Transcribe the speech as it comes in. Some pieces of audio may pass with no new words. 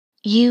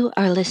You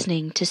are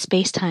listening to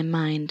Spacetime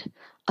Mind,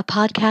 a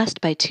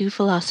podcast by two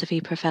philosophy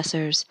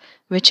professors,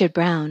 Richard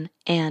Brown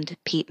and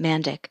Pete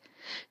Mandic,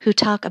 who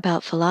talk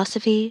about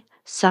philosophy,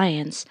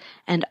 science,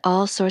 and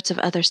all sorts of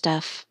other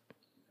stuff.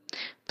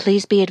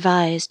 Please be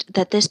advised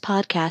that this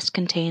podcast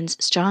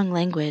contains strong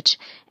language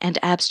and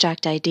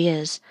abstract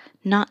ideas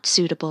not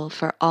suitable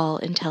for all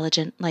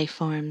intelligent life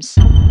forms.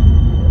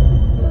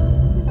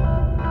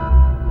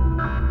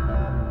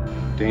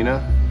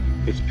 Dana,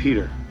 it's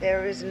Peter.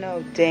 There is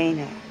no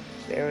Dana.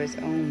 There is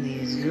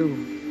only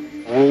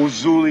Zuli. Oh,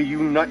 Zuli,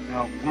 you nut.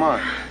 Now, come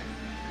on.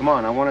 Come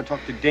on, I want to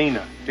talk to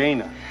Dana.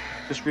 Dana,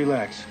 just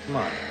relax. Come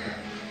on.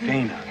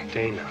 Dana.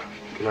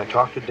 Can I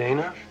talk to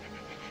Dana?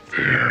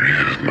 There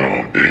is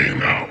no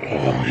Dana,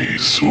 only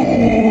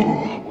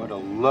Zul. What a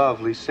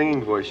lovely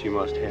singing voice you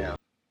must have.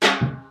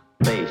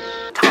 Space,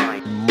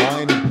 time,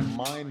 Mind.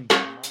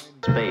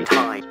 space,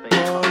 time, space,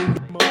 time,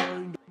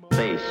 Mind.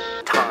 space,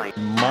 time,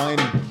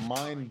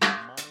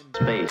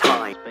 space,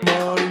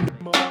 time,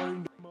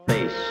 Mind.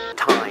 space,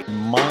 time,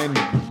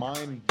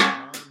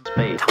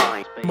 space,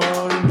 time,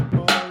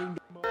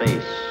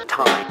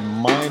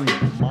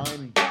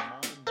 Mind.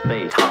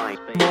 space, time.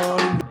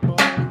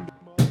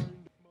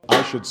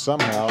 I should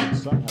somehow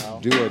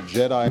do a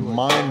Jedi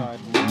mind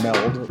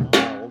meld.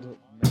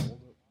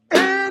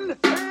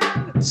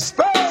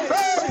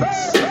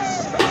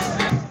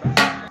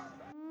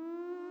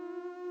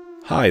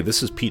 Hi,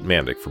 this is Pete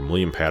Mandic from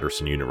William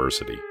Patterson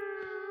University.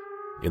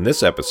 In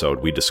this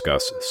episode, we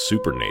discuss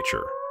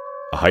supernature,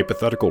 a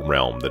hypothetical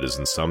realm that is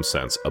in some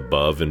sense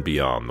above and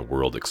beyond the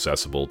world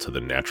accessible to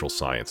the natural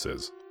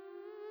sciences.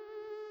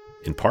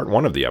 In part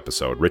one of the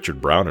episode,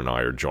 Richard Brown and I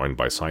are joined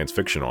by science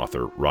fiction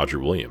author Roger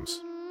Williams.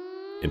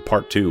 In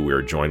part two, we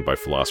are joined by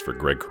philosopher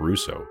Greg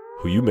Caruso,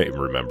 who you may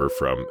remember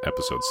from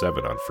episode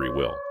 7 on free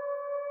will.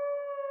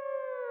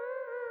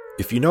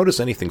 If you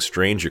notice anything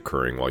strange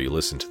occurring while you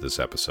listen to this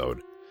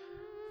episode,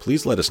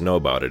 please let us know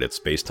about it at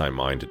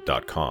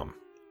spacetimemind.com.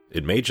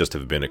 It may just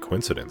have been a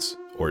coincidence,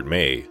 or it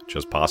may,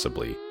 just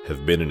possibly,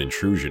 have been an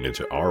intrusion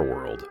into our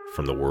world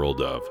from the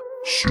world of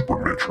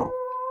Supernature.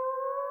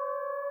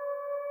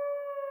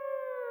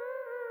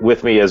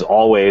 With me, as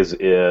always,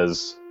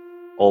 is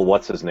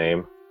what's his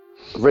name?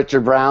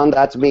 Richard Brown,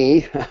 that's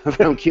me,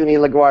 from CUNY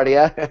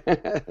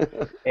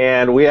LaGuardia.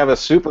 And we have a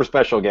super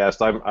special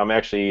guest. I'm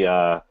actually,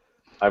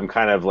 I'm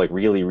kind of like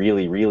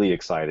really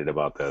excited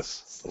about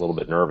this. A little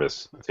bit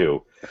nervous,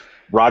 too.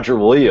 Roger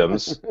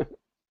Williams,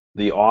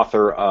 the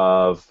author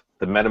of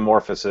The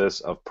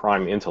Metamorphosis of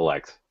Prime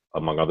Intellect,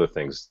 among other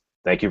things.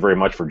 Thank you very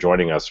much for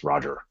joining us,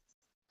 Roger.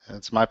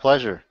 It's my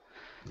pleasure.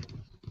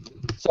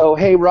 So,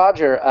 hey,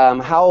 Roger,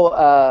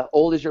 how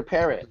old is your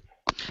parrot?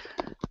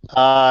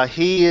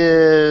 He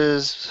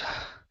is,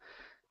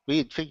 we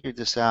had figured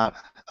this out,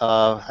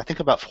 I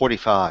think about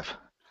 45.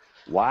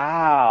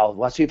 Wow,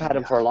 well, so you've had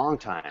him for a long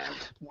time.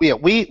 Yeah,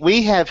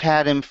 we have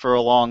had him for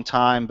a long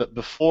time, but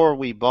before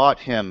we bought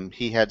him,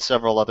 he had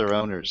several other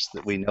owners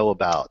that we know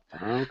about.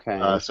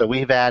 Okay. So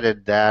we've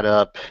added that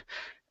up.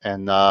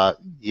 And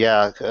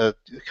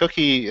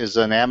Cookie is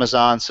an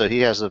Amazon, so he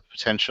has a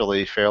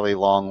potentially fairly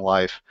long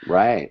life.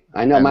 Right.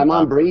 I know. And, my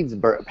mom breeds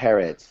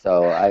parrots,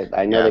 so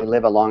I know they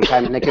live a long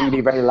time, and they can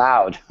be very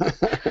loud.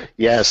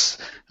 Yes.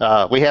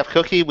 We have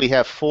Cookie. We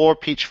have 4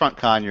 peach front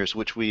conures,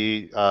 which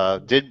we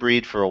did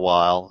breed for a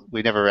while.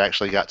 We never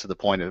actually got to the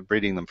point of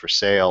breeding them for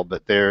sale,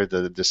 but they're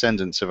the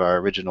descendants of our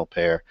original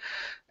pair.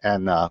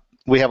 And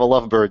we have a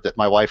lovebird that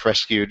my wife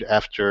rescued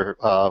after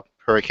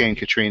Hurricane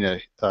Katrina.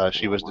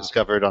 She was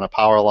discovered on a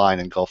power line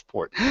in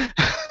Gulfport.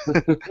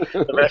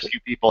 The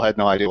rescue people had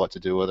no idea what to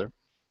do with her.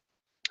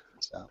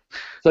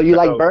 So you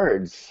like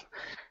birds?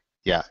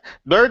 Yeah,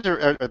 birds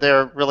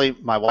they're really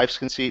my wife's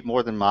conceit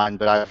more than mine,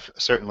 but I've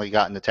certainly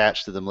gotten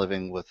attached to them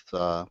living with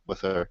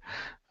her.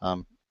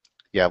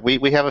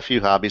 We have a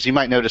few hobbies. You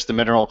might notice the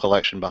mineral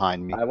collection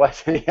behind me. I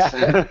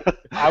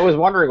was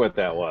wondering what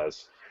that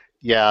was.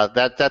 Yeah,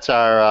 that's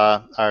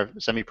our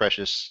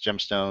semi-precious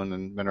gemstone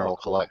and mineral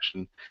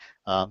collection.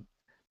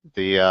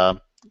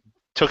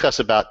 Took us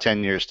about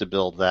 10 years to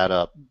build that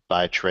up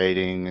by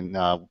trading, and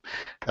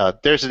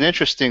there's an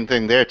interesting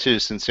thing there too.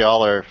 Since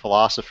y'all are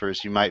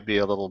philosophers, you might be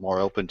a little more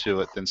open to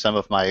it than some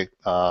of my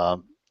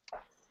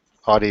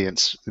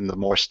audience in the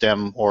more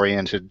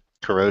STEM-oriented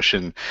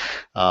Corrosion,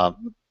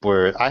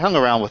 where I hung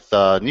around with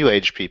New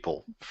Age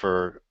people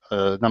for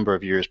a number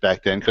of years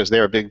back then because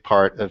they're a big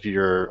part of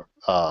your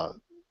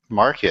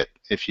market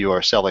if you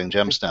are selling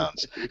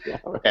gemstones. Yeah,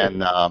 right.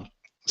 And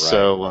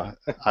so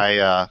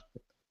I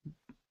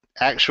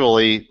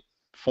actually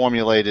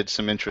formulated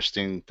some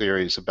interesting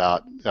theories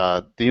about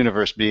the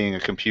universe being a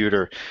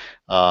computer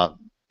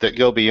that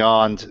go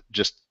beyond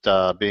just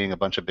being a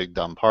bunch of big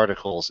dumb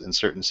particles in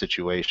certain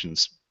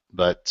situations.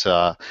 But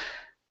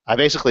I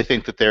basically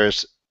think that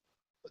there's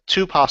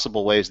 2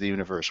 possible ways the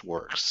universe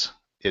works.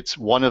 It's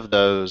one of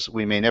those,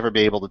 we may never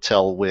be able to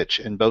tell which,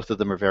 and both of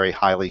them are very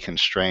highly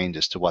constrained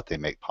as to what they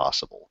make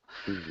possible.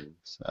 Mm-hmm.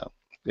 So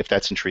if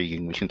that's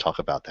intriguing, we can talk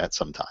about that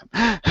sometime.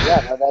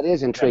 Yeah, no, that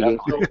is intriguing.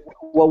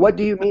 Well, what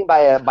do you mean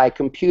by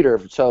computer?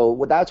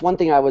 So that's one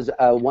thing I was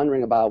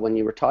wondering about when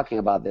you were talking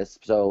about this.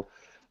 So,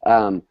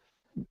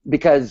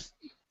 because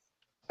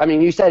I mean,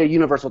 you said a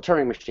universal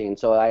Turing machine,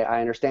 so I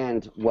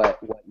understand what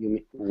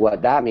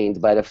that means.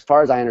 But as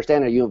far as I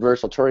understand, a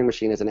universal Turing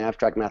machine is an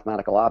abstract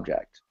mathematical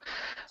object.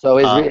 So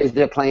is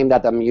the claim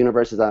that the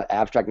universe is an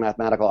abstract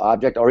mathematical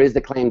object, or is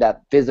the claim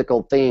that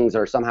physical things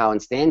are somehow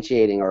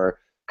instantiating or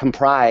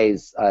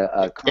comprise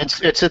a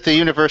it's that the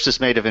universe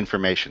is made of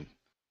information.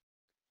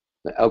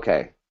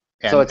 Okay.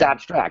 So it's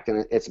abstract,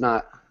 and it's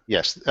not...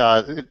 Yes.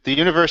 The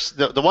universe,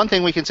 the one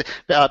thing we can say,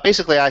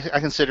 basically I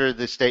consider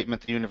the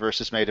statement the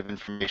universe is made of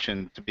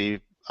information to be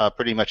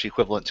pretty much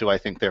equivalent to I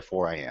think,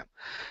 therefore I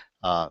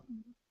am.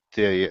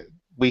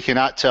 We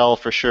cannot tell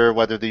for sure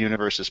whether the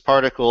universe is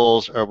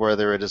particles or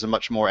whether it is a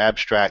much more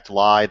abstract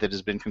lie that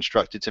has been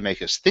constructed to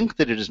make us think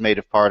that it is made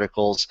of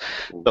particles,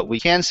 but we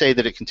can say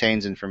that it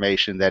contains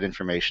information. That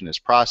information is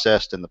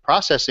processed, and the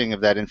processing of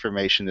that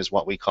information is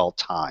what we call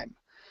time.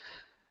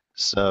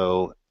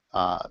 So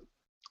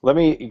let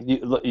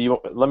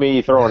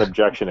me throw an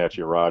objection at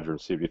you, Roger,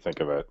 and see if you think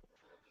of it.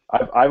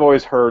 I've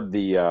always heard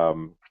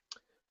the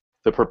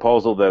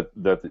proposal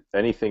that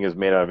anything is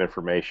made out of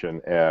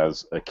information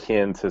as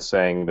akin to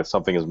saying that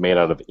something is made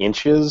out of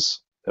inches.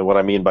 And what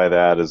I mean by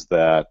that is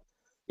that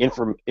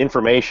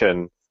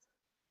information,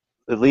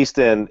 at least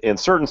in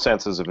certain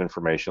senses of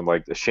information,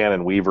 like the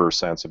Shannon-Weaver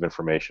sense of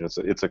information,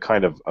 it's a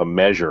kind of a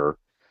measure,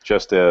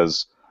 just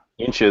as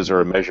inches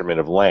are a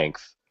measurement of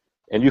length.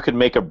 And you could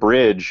make a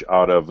bridge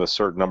out of a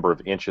certain number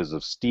of inches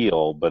of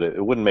steel, but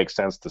it wouldn't make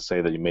sense to say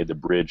that you made the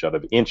bridge out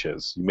of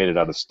inches. You made it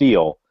out of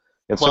steel.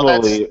 And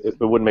similarly, it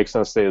wouldn't make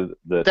sense to say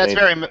that...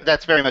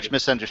 That's very much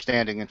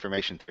misunderstanding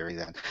information theory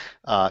then.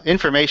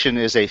 Information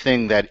is a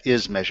thing that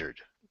is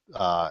measured.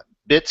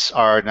 Bits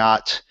are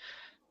not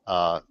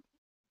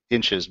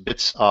inches.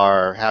 Bits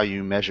are how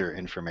you measure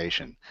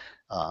information.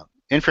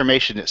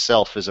 Information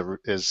itself is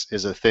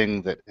a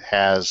thing that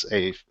has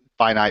a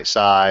finite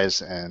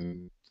size,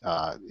 and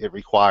it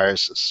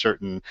requires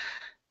certain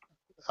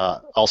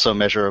also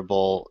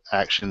measurable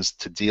actions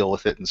to deal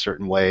with it in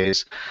certain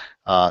ways.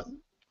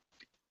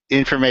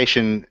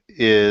 Information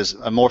is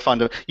a more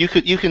fundamental.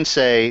 You can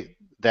say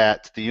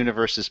that the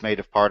universe is made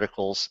of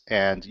particles,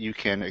 and you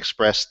can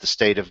express the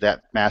state of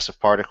that mass of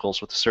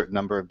particles with a certain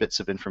number of bits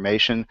of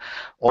information,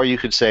 or you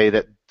could say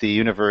that the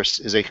universe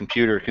is a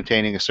computer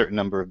containing a certain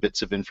number of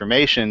bits of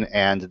information,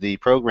 and the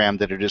program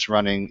that it is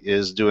running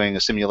is doing a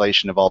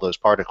simulation of all those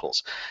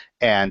particles.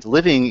 And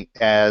living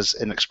as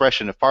an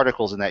expression of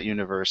particles in that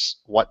universe,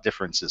 what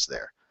difference is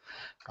there?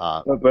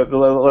 But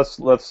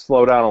let's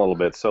slow down a little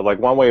bit. So, like,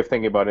 one way of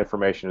thinking about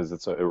information is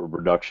it's a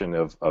reduction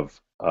of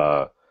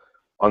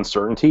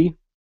uncertainty.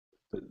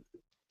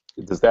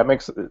 Does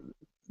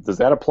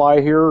that apply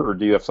here, or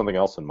do you have something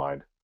else in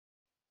mind?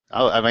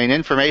 Oh, I mean,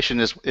 information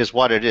is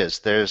what it is.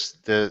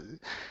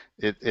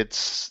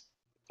 It's.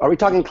 Are we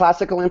talking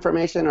classical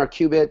information or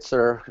qubits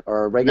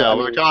or regular? No,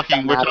 we're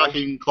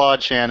talking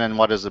Claude Shannon.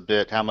 What is a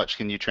bit? How much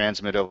can you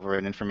transmit over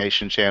an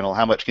information channel?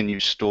 How much can you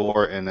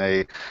store in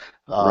a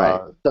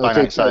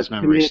finite size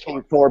memory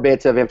store? 4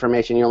 bits of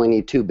information, you only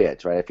need 2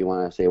 bits, right? If you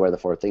want to say where the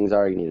 4 things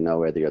are, you need to know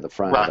whether you're the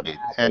front or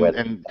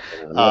the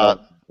back.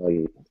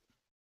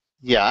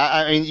 Yeah,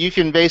 I mean, you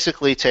can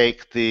basically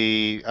take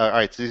the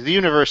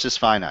universe is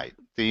finite.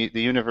 The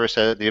universe,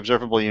 the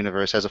observable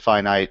universe, has a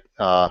finite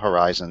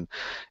horizon.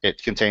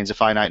 It contains a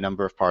finite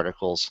number of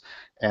particles,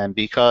 and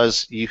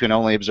because you can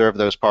only observe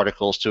those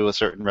particles to a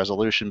certain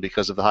resolution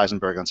because of the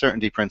Heisenberg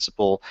uncertainty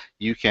principle,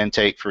 you can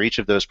take for each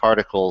of those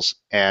particles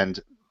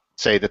and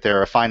say that there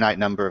are a finite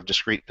number of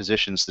discrete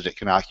positions that it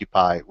can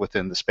occupy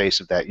within the space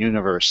of that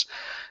universe.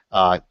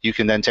 You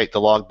can then take the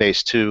log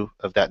base 2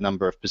 of that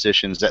number of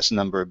positions. That's the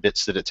number of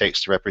bits that it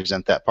takes to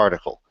represent that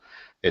particle.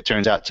 It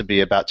turns out to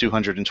be about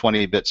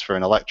 220 bits for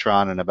an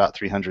electron and about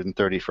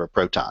 330 for a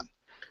proton.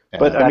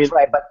 But that's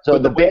right. But so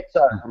the bits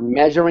are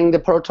measuring the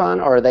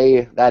proton, or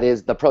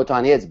the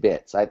proton is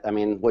bits. I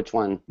mean, which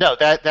one? No,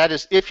 that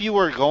is, if you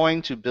were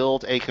going to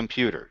build a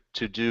computer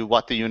to do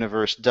what the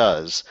universe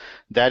does,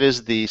 that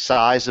is the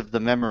size of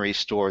the memory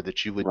store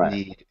that you would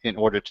need in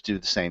order to do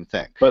the same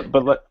thing.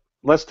 But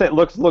let's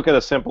look at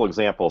a simple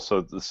example.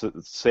 So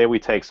say we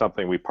take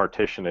something, we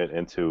partition it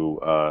into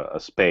a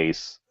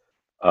space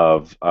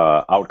of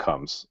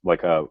outcomes,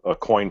 like a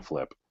coin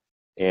flip.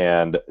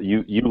 And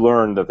you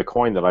learn that the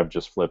coin that I've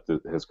just flipped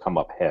has come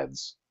up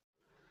heads,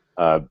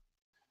 and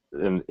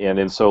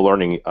in so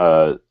learning,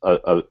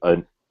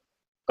 an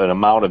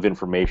amount of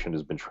information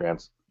has been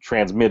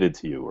transmitted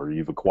to you, or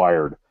you've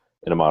acquired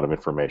an amount of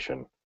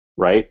information,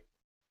 right?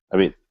 I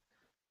mean,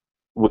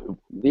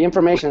 the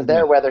information is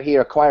there whether he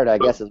acquired it, I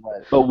guess is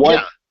what. But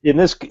what in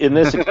this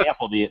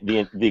example,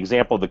 the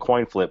example of the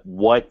coin flip,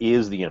 what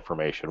is the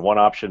information? One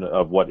option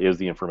of what is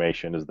the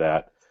information is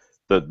that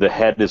the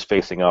head is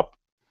facing up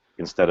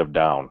instead of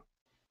down.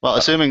 Well,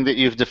 assuming that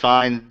you've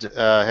defined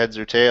heads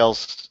or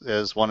tails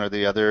as one or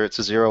the other, it's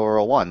a 0 or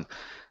a 1.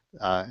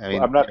 I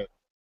mean, well,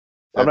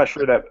 I'm not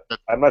sure that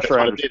I'm not sure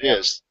I understand. It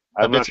is.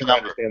 I'm not sure I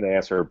understand the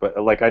answer,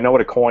 but like I know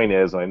what a coin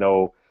is, and I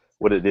know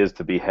what it is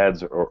to be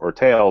heads or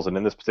tails, and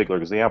in this particular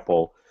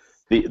example,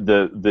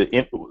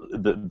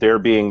 there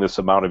being this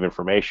amount of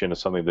information is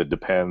something that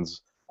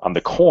depends on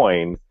the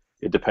coin.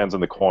 It depends on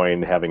the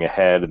coin having a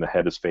head, and the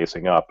head is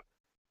facing up.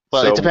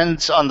 Well, it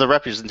depends on the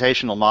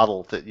representational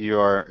model that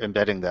you're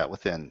embedding that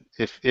within.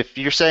 If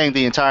you're saying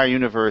the entire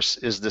universe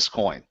is this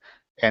coin,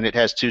 and it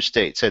has two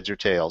states, heads or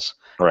tails,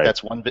 right.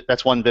 That's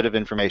one bit of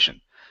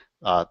information.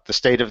 The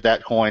state of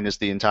that coin is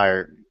the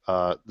entire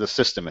the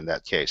system in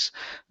that case.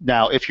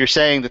 Now, if you're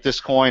saying that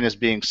this coin is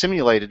being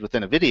simulated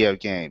within a video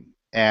game,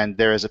 and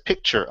there is a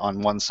picture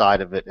on one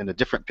side of it and a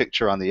different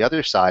picture on the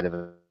other side of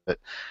it,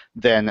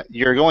 then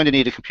you're going to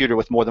need a computer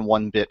with more than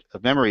one bit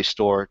of memory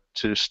store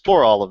to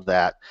store all of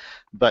that.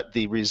 But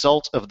the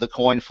result of the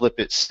coin flip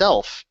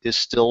itself is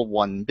still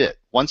one bit.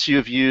 Once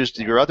you've used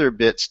your other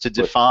bits to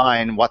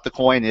define what the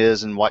coin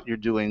is and what you're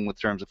doing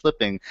with terms of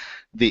flipping,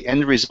 the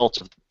end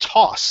result of the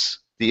toss,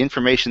 the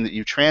information that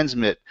you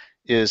transmit,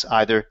 is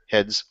either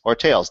heads or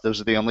tails. Those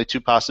are the only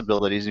two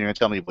possibilities, and you're going to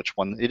tell me which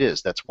one it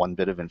is. That's one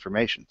bit of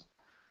information.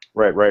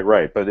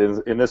 Right. But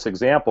in this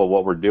example,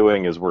 what we're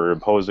doing is we're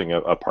imposing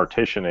a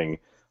partitioning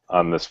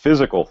on this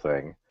physical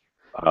thing,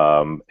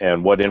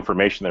 and what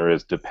information there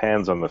is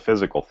depends on the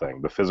physical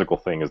thing. The physical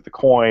thing is the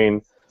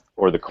coin,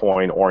 or the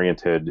coin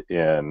oriented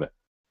in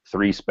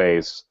 3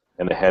 space,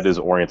 and the head is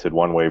oriented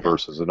one way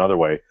versus another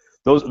way.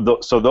 So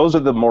those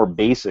are the more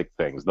basic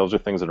things. Those are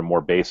things that are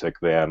more basic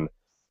than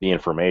the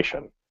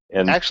information.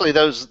 And actually,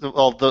 those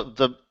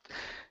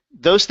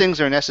things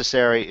are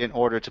necessary in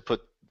order to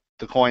put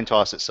the coin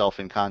toss itself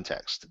in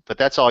context. But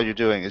that's all you're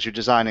doing, is you're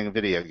designing a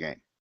video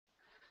game.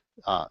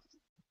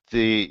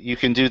 You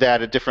can do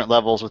that at different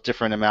levels with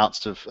different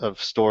amounts of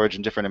storage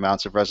and different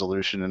amounts of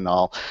resolution and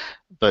all.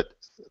 But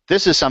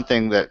this is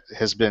something that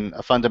has been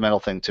a fundamental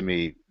thing to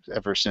me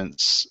ever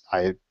since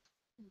I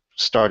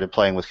started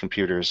playing with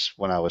computers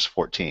when I was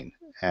 14.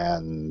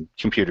 And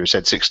computers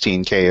had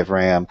 16K of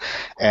RAM,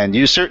 and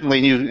you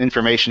certainly knew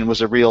information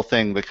was a real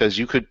thing because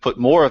you could put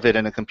more of it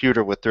in a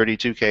computer with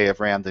 32K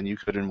of RAM than you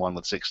could in one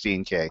with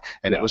 16K,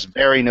 and it was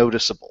very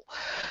noticeable.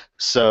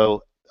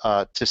 So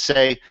to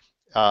say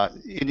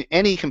in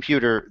any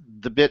computer,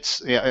 the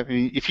bits, I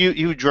mean, if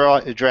you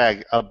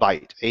drag a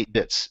byte, 8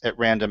 bits at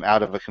random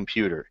out of a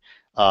computer,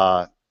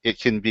 it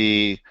can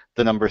be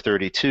the number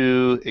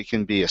 32, it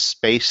can be a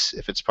space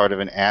if it's part of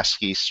an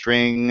ASCII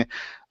string.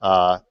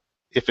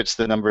 If it's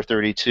the number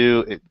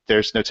 32,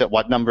 there's no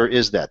what number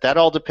is that? That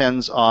all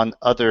depends on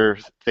other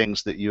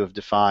things that you have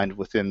defined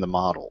within the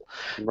model.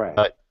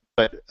 Right.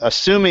 But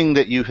assuming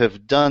that you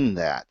have done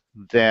that,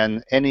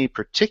 then any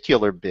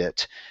particular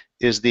bit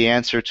is the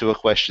answer to a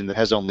question that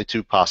has only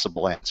 2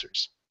 possible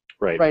answers.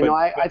 Right. No,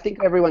 I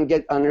think everyone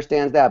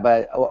understands that,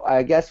 but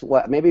I guess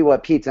what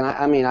Pete's, and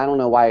I mean, I don't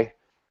know why,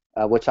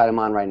 which side I'm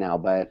on right now,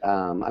 but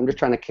I'm just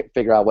trying to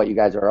figure out what you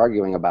guys are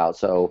arguing about.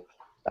 So.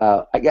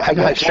 I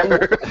guess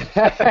sure.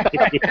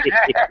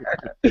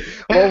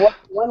 Well,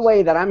 one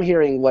way that I'm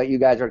hearing what you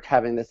guys are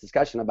having this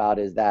discussion about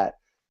is that,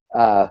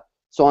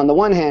 so on the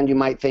one hand, you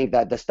might think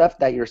that the stuff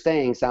that you're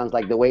saying sounds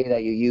like the way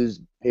that you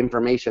use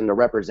information to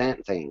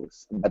represent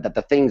things, but that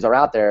the things are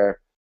out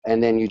there,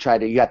 and then you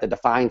have to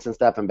define some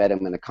stuff, embed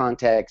them in a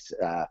context,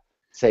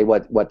 say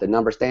what the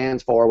number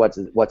stands for, what's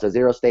a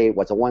 0 state,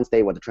 what's a 1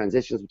 state, what the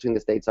transitions between the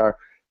states are.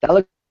 That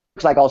looks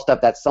like all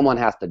stuff that someone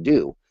has to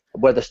do,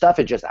 where the stuff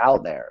is just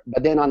out there.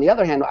 But then on the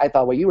other hand, I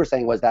thought what you were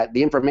saying was that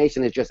the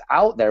information is just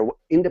out there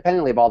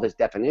independently of all this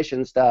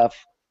definition stuff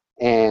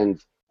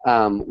and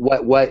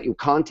what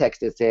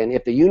context it's in.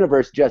 If the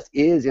universe just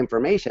is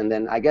information,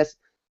 then I guess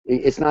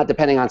it's not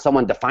depending on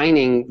someone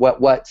defining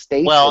what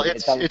state. Well,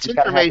 it's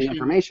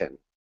information.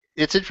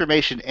 It's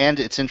information and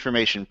it's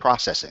information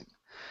processing.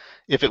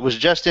 If it was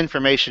just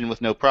information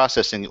with no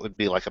processing, it would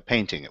be like a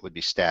painting. It would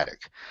be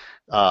static.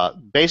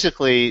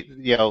 Basically,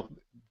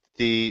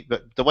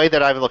 the way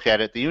that I look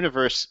at it, the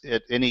universe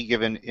at any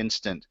given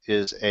instant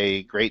is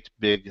a great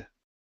big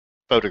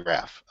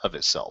photograph of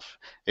itself.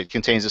 It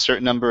contains a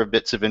certain number of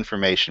bits of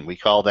information. We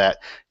call that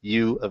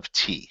U of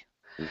T.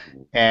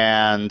 Mm-hmm.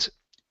 And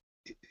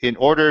in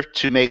order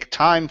to make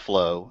time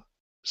flow,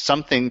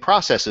 something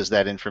processes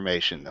that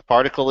information. A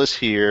particle is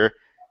here,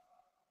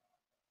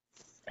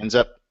 ends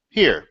up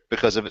here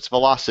because of its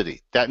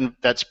velocity.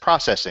 That's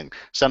processing.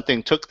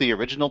 Something took the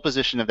original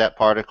position of that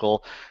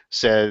particle,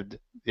 said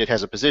it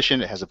has a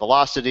position, it has a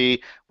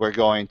velocity, we're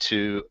going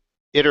to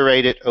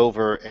iterate it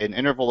over an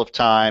interval of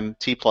time,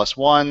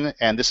 t+1,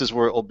 and this is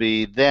where it will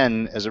be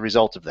then as a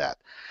result of that.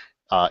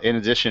 In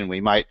addition,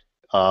 we might...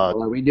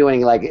 are we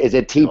doing, like, is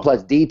it t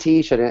plus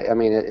dt?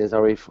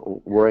 Are we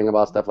worrying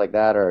about stuff like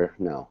that, or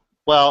no?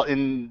 Well,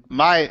 in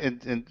my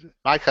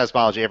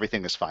cosmology,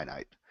 everything is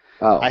finite.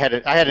 Oh. I had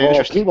an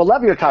interesting. People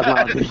love your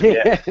cosmology.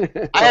 I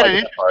had an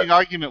interesting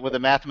argument with a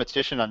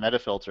mathematician on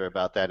Metafilter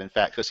about that. In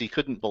fact, because he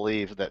couldn't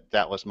believe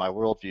that was my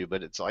worldview.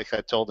 But it's like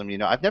I told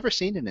him, I've never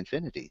seen an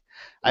infinity.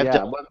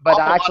 But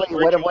actually,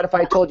 what if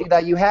I told you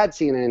that you had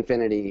seen an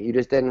infinity? You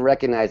just didn't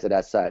recognize it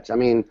as such. I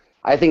mean,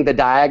 I think the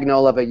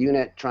diagonal of a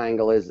unit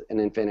triangle is an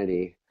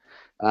infinity.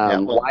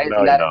 Why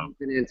isn't that an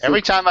infinite?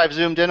 Every time I've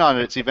zoomed in on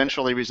it, it's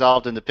eventually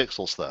resolved into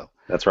pixels, though.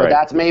 That's right. But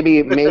that's maybe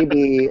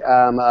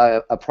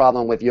a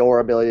problem with your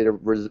ability to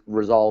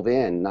resolve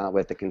in, not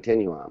with the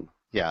continuum.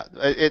 Yeah,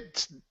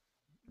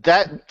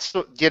 that's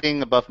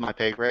getting above my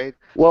pay grade.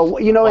 Well,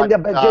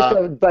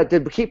 but to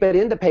keep it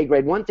in the pay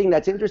grade, one thing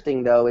that's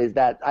interesting though is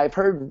that I've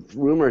heard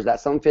rumors that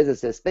some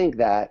physicists think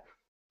that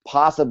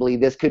possibly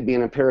this could be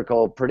an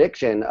empirical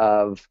prediction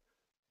of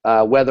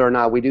whether or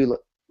not we do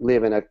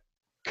live in a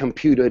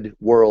computed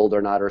world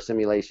or not, or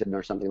simulation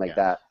or something like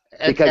that.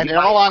 Because and in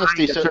all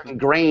honesty, a certain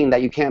grain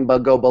that you can't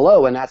go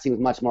below, and that seems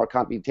much more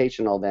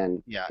computational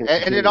than. Yeah,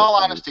 and in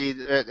all honesty,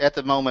 at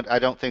the moment, I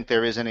don't think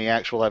there is any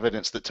actual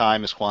evidence that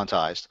time is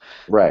quantized.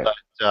 Right.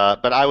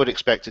 But I would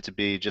expect it to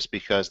be, just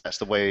because that's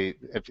the way.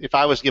 If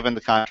I was given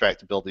the contract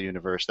to build the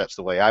universe, that's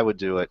the way I would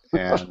do it.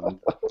 And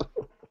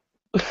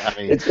I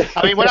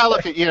mean, when I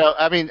look at,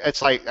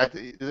 it's like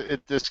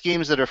the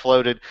schemes that are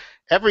floated,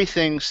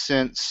 everything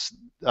since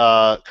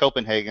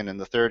Copenhagen in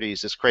the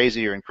 30s is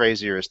crazier and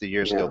crazier as the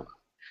years go.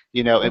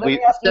 Let me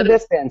ask you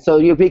this then.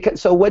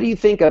 So what do you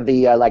think of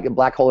the like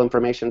black hole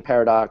information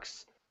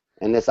paradox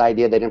and this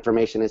idea that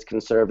information is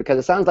conserved? Because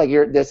it sounds like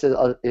you're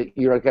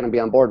going to be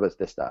on board with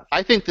this stuff.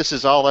 I think this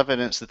is all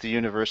evidence that the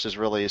universe is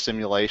really a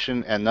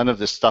simulation, and none of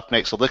this stuff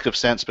makes a lick of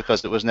sense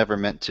because it was never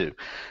meant to.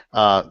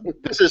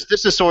 This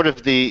is sort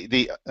of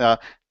the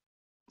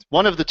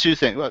one of the two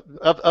things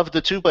of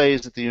the two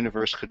ways that the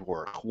universe could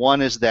work.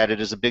 One is that it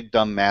is a big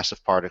dumb mass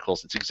of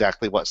particles. It's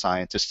exactly what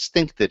scientists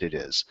think that it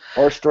is.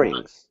 Or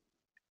strings.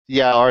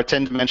 Yeah, or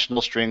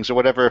 10-dimensional strings, or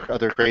whatever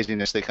other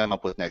craziness they come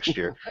up with next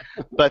year.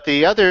 But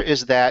the other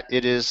is that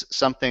it is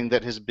something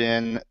that has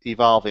been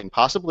evolving,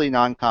 possibly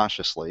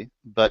non-consciously,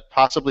 but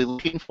possibly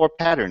looking for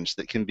patterns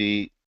that can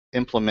be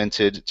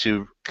implemented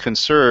to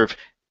conserve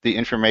the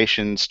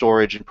information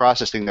storage and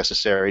processing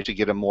necessary to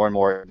get a more and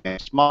more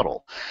advanced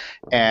model.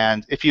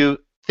 And if you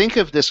think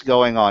of this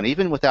going on,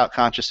 even without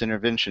conscious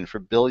intervention, for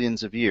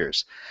billions of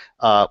years,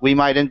 we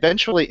might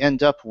eventually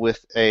end up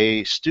with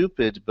a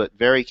stupid but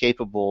very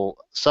capable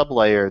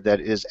sublayer that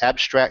is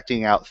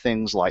abstracting out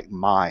things like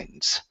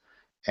minds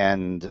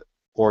and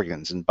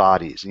organs and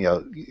bodies,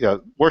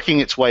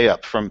 working its way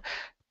up from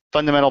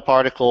fundamental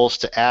particles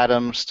to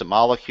atoms to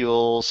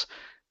molecules,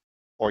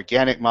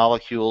 organic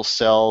molecules,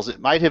 cells. It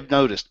might have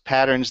noticed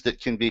patterns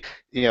that can be,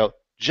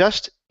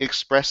 just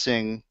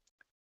expressing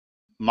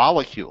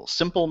molecules,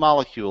 simple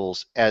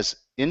molecules, as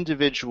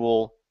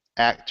individual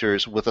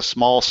actors with a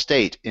small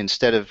state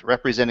instead of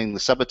representing the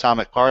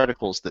subatomic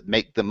particles that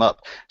make them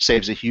up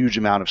saves a huge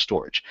amount of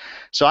storage.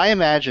 So I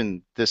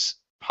imagine this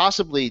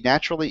possibly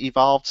naturally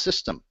evolved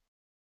system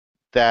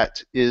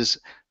that is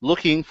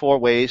looking for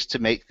ways to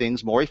make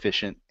things more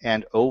efficient,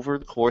 and over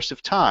the course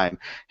of time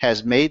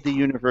has made the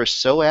universe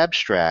so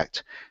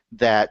abstract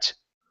that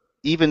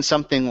even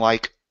something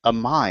like a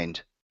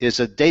mind is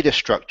a data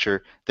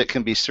structure that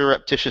can be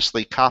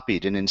surreptitiously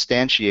copied and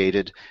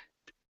instantiated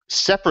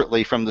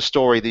separately from the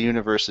story the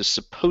universe is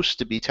supposed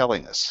to be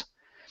telling us.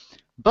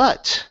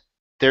 But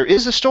there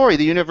is a story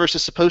the universe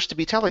is supposed to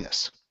be telling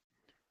us.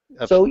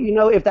 So,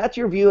 if that's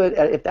your view,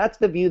 if that's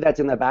the view that's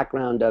in the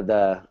background of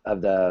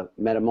the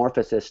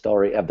metamorphosis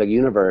story of the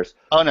universe.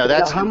 Oh no,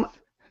 that's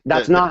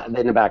not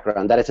in the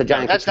background. That it's a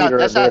giant computer.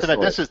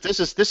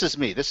 This is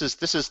me. This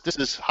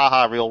is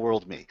haha real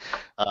world me.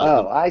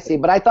 I see.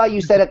 But I thought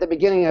you said at the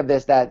beginning of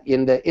this that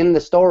in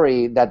the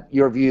story that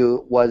your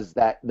view was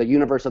that the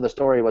universe of the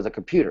story was a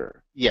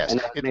computer. Yes.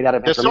 And made out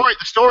of the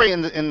story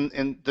in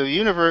the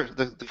universe,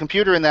 the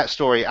computer in that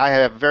story, I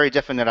have a very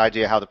definite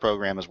idea how the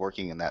program is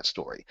working in that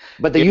story.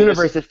 But the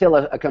universe is still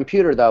a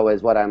computer, though,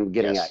 is what I'm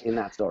getting at in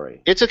that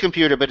story. It's a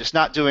computer, but it's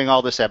not doing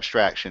all this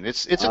abstraction.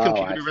 It's a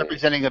computer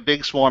representing a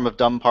big swarm of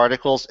dumb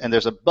particles, and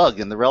there's a bug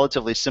in the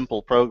relatively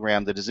simple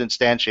program that is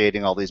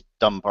instantiating all these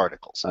dumb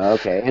particles.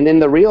 Okay, and then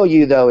the real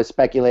you, though, is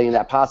speculating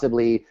that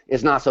possibly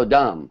it's not so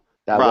dumb.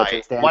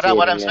 Right.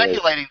 What I'm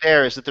speculating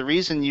there is that the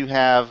reason you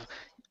have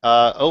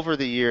over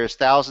the years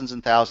thousands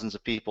and thousands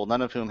of people,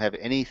 none of whom have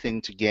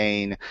anything to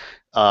gain,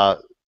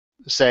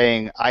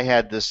 saying, I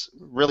had this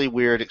really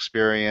weird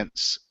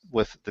experience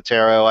with the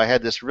tarot. I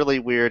had this really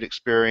weird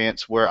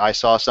experience where I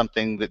saw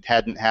something that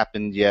hadn't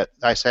happened yet.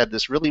 I had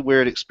this really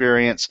weird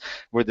experience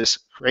where this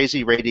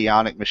crazy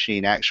radionic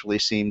machine actually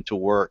seemed to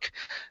work.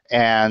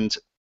 And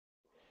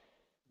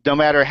no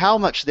matter how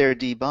much they're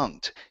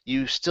debunked,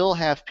 you still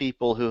have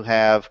people who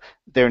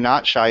they're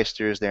not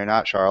shysters, they're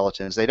not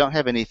charlatans, they don't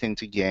have anything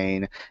to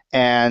gain,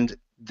 and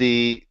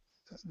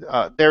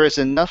there is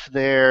enough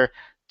there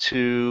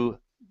to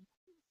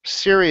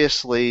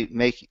seriously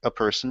make a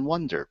person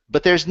wonder.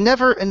 But there's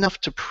never enough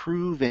to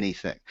prove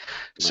anything.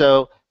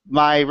 So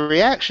my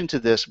reaction to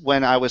this,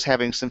 when I was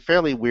having some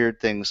fairly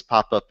weird things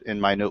pop up in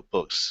my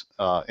notebooks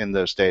in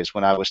those days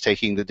when I was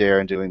taking the dare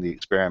and doing the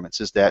experiments,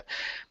 is that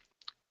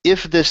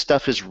if this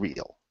stuff is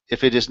real,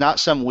 if it is not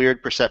some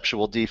weird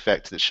perceptual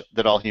defect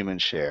that all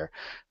humans share,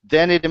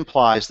 then it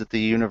implies that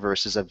the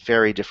universe is a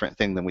very different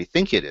thing than we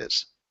think it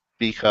is,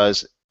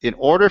 because in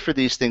order for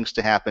these things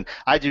to happen,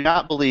 I do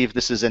not believe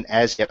this is an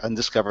as yet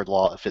undiscovered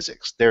law of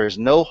physics. There is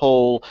no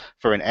hole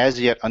for an as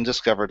yet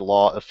undiscovered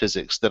law of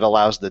physics that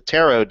allows the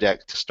tarot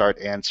deck to start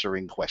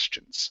answering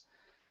questions.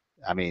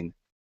 I mean,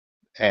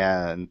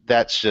 and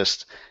that's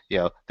just,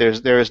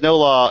 there is no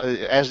law,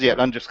 as yet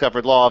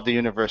undiscovered law of the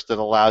universe that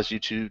allows you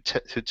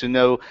to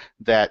know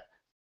that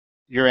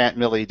your Aunt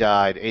Millie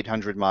died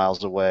 800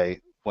 miles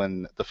away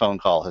when the phone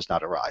call has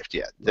not arrived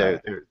yet. Right.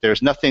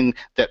 There's nothing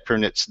that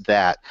permits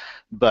that.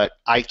 But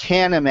I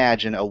can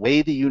imagine a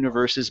way the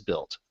universe is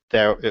built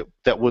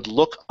that would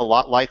look a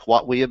lot like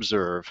what we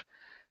observe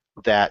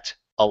that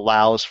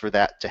allows for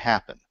that to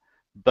happen.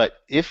 But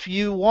if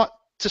you want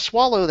to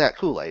swallow that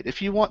Kool-Aid,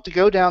 if you want to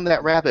go down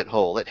that rabbit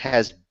hole, it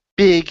has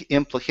big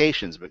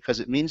implications because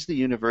it means the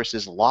universe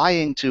is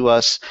lying to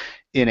us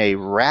in a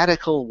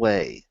radical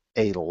way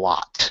a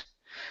lot.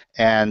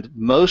 And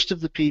most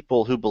of the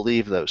people who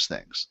believe those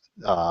things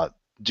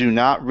do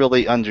not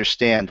really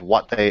understand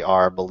what they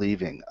are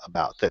believing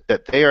about,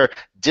 that they are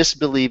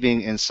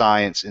disbelieving in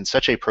science in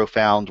such a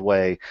profound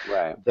way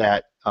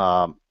that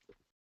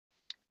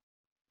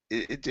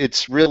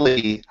it's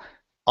really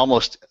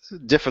almost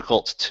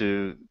difficult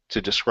to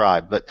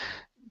describe. But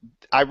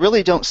I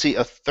really don't see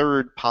a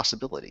third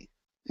possibility.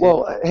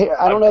 Well, hey,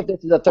 I don't know if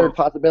this is a third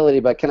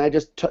possibility, but can I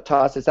just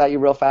toss this at you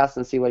real fast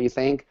and see what you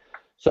think?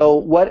 So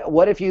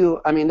what if you,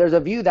 I mean, there's a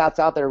view that's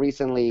out there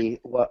recently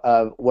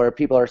where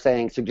people are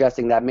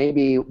suggesting that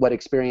maybe what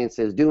experience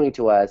is doing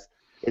to us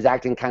is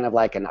acting kind of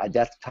like a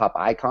desktop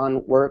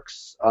icon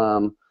works,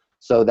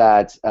 so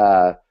that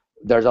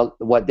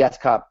what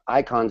desktop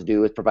icons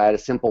do is provide a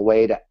simple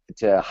way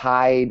to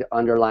hide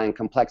underlying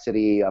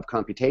complexity of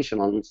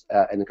computational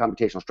and the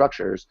computational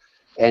structures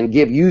and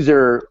give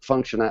user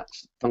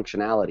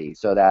functionality,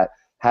 so that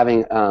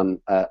having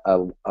an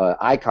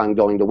icon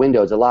going to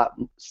Windows is a lot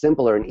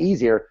simpler and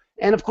easier.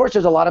 And of course,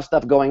 there's a lot of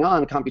stuff going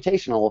on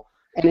computational.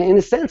 And in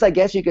a sense, I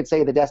guess you could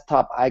say the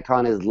desktop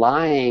icon is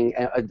lying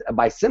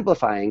by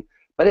simplifying,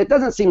 but it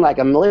doesn't seem like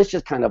a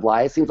malicious kind of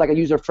lie. It seems like a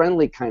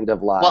user-friendly kind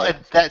of lie. Well,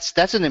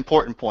 that's an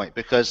important point,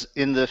 because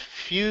in the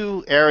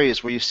few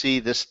areas where you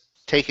see this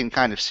taken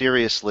kind of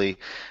seriously,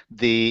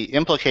 the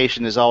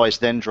implication is always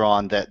then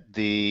drawn that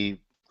the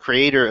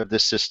creator of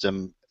this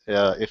system,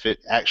 if it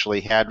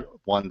actually had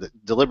one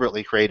that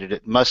deliberately created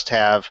it, must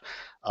have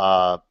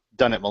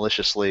done it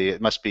maliciously. It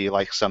must be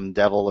like some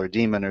devil or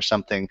demon or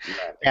something.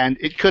 Right. And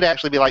it could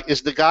actually be like,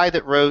 is the guy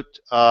that wrote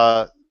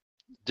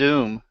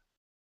Doom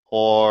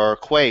or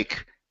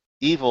Quake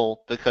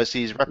evil because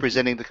he's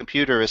representing the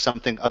computer as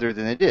something other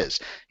than it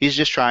is? He's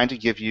just trying to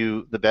give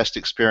you the best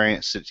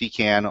experience that he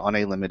can on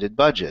a limited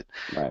budget.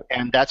 Right.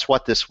 And that's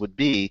what this would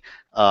be.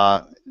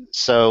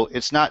 So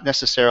it's not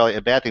necessarily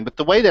a bad thing. But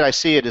the way that I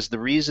see it is the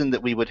reason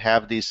that we would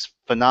have these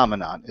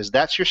phenomenon is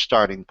that's your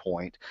starting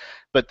point.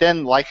 But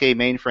then, like a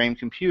mainframe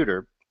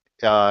computer,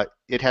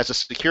 it has a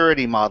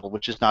security model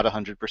which is not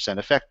 100%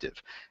 effective.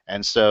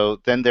 And so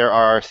then there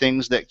are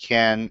things that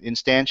can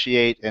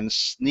instantiate and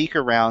sneak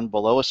around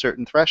below a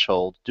certain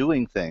threshold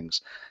doing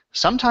things,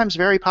 sometimes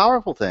very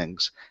powerful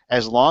things,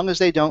 as long as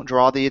they don't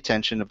draw the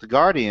attention of the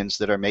guardians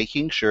that are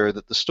making sure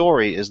that the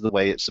story is the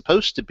way it's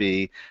supposed to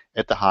be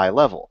at the high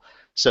level.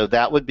 So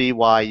that would be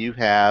why you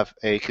have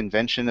a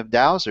convention of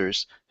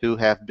dowsers who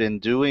have been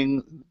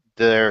doing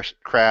their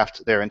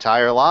craft their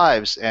entire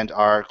lives and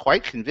are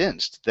quite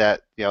convinced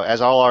that, as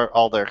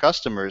all their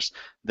customers,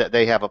 that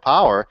they have a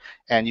power,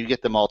 and you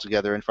get them all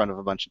together in front of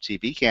a bunch of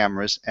TV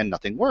cameras and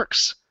nothing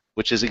works,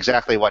 which is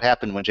exactly what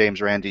happened when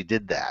James Randi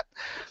did that.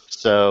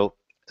 So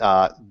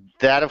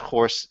that, of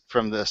course,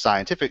 from the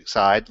scientific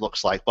side,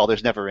 looks like, well,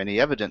 there's never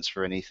any evidence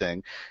for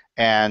anything.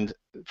 And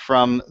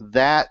from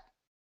that,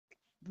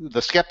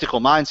 the skeptical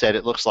mindset,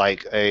 it looks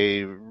like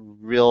a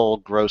real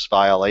gross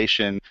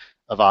violation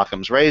of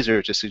Occam's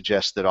razor to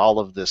suggest that all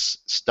of this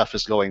stuff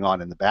is going on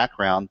in the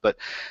background. But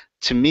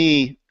to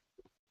me,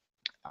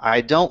 I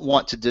don't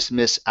want to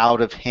dismiss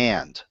out of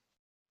hand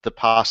the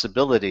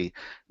possibility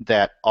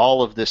that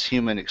all of this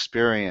human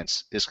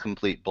experience is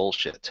complete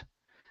bullshit.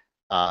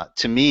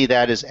 To me,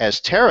 that is as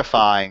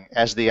terrifying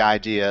as the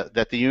idea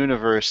that the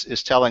universe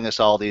is telling us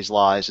all these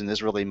lies and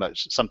is really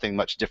something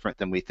much different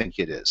than we think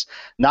it is.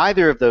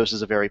 Neither of those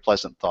is a very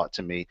pleasant thought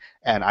to me,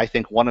 and I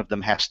think one of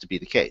them has to be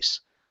the case.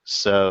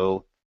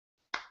 So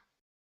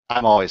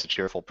I'm always a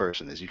cheerful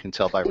person, as you can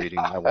tell by reading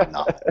my one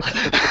novel.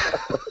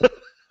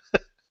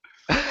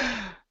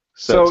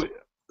 So,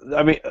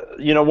 I mean,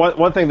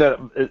 one thing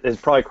that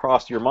has probably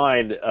crossed your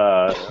mind,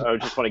 I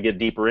just want to get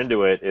deeper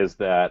into it, is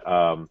that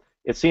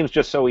it seems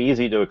just so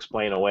easy to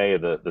explain away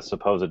the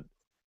supposed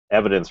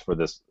evidence for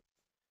this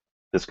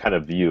kind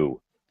of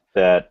view.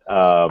 That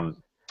one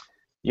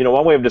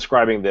way of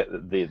describing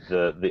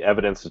the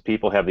evidence is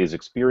people have these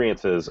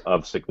experiences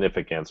of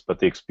significance, but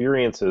the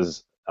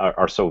experiences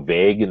are so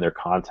vague in their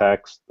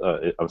context.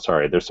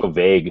 They're so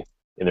vague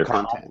in their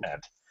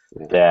content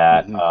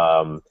that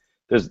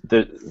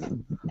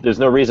there's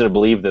no reason to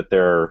believe that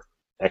they're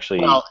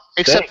actually. Well,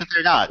 except that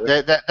they're not.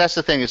 That's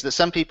the thing, is that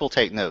some people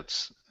take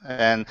notes.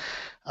 And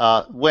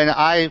when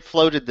I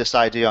floated this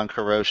idea on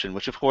Corrosion,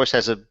 which of course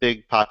has a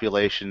big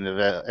population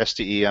of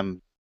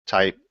STEM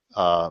type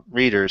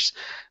readers,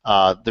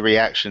 the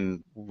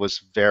reaction was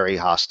very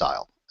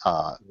hostile.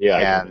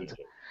 And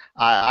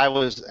I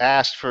was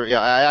asked for,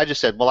 I just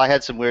said, well, I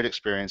had some weird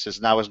experiences,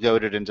 and I was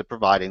goaded into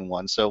providing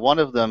one. So one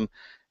of them,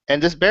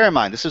 and just bear in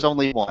mind, this is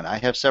only one. I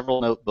have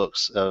several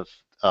notebooks of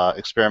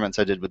experiments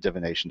I did with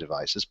divination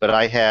devices, but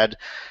I had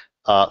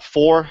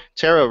 4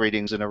 tarot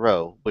readings in a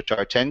row, which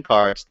are 10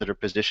 cards that are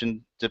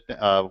positioned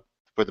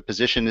where the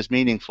position is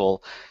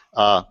meaningful,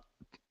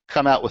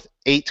 come out with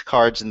 8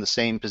 cards in the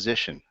same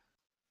position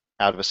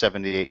out of a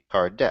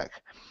 78-card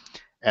deck.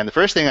 And the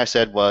first thing I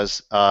said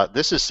was,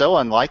 this is so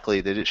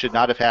unlikely that it should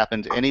not have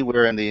happened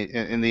anywhere in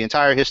the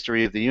entire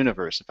history of the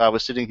universe. If I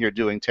was sitting here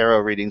doing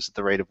tarot readings at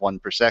the rate of 1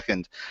 per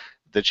second,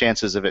 the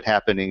chances of it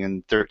happening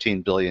in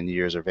 13 billion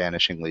years are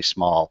vanishingly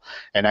small.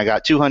 And I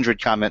got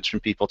 200 comments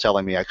from people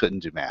telling me I couldn't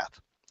do math.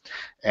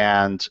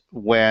 And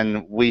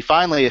when we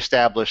finally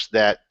established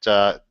that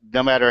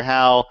no matter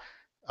how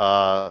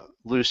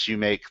loose you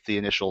make the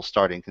initial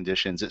starting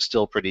conditions, it's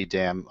still pretty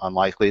damn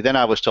unlikely, then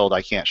I was told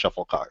I can't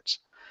shuffle cards.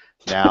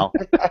 Now,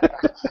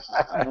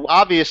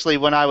 obviously,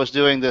 when I was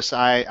doing this,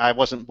 I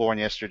wasn't born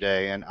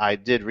yesterday, and I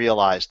did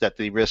realize that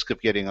the risk of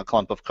getting a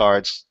clump of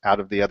cards out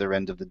of the other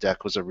end of the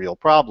deck was a real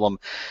problem.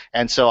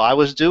 And so I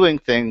was doing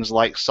things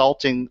like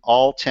salting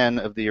all 10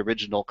 of the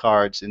original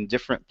cards in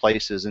different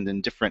places and in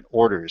different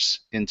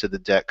orders into the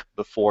deck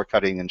before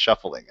cutting and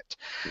shuffling it.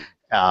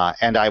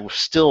 And I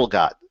still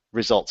got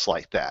results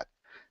like that.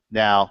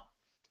 Now,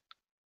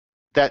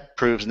 that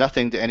proves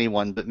nothing to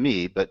anyone but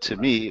me, but to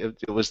me,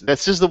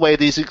 this is the way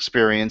these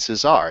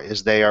experiences are,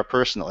 is they are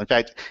personal. In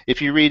fact,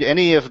 if you read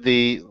any of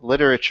the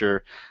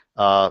literature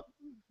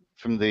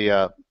from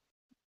the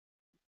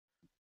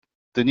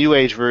New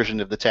Age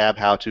version of the Tab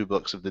how-to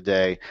books of the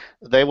day,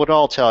 they would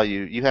all tell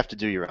you, you have to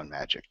do your own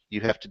magic.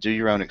 You have to do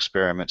your own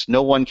experiments.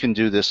 No one can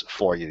do this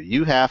for you.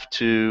 You have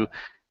to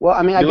Well,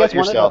 I mean, I guess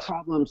yourself.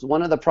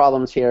 one of the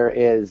problems here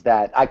is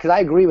that, because I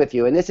agree with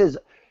you, and this is,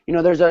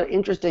 there's an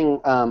interesting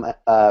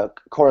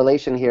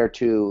correlation here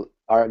to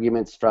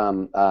arguments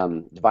from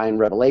divine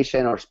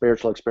revelation or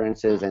spiritual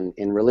experiences and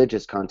in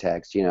religious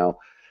context,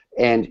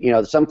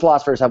 and some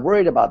philosophers have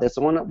worried about this.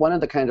 And one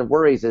of the kind of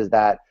worries is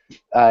that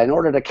in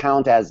order to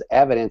count as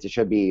evidence, it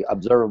should be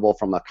observable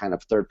from a kind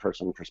of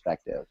third-person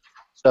perspective,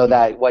 so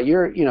that what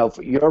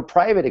your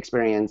private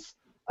experience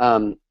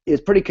is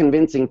pretty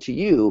convincing to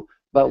you,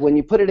 but when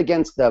you put it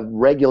against the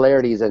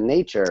regularities in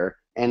nature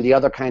and the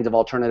other kinds of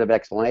alternative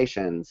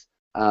explanations,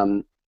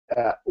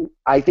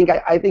 I think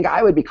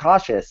I would be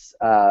cautious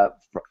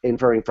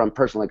inferring from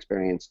personal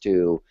experience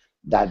to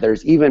that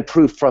there's even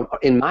proof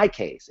in my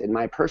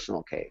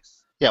personal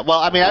case. Yeah, well,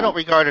 I mean, I don't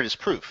regard it as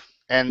proof.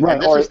 And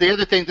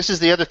this is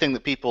the other thing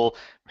that people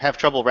have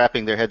trouble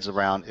wrapping their heads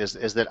around is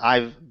that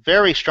I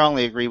very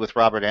strongly agree with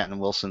Robert Anton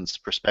Wilson's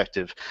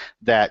perspective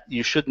that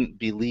you shouldn't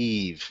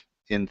believe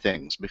in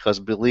things because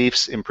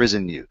beliefs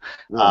imprison you.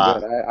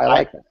 I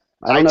like that.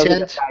 I don't know who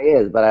this guy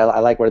is, but I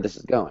like where this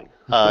is going.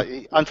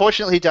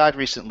 Unfortunately, he died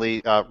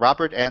recently.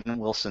 Robert Anton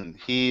Wilson.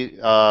 He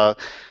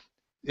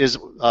is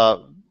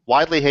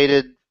widely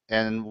hated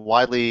and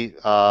widely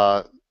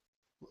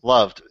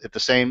loved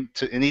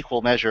in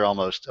equal measure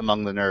almost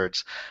among the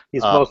nerds.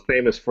 He's most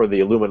famous for the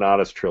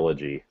Illuminatus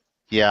trilogy.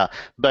 Yeah,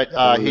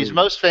 but he's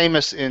most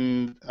famous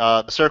in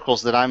the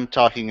circles that I'm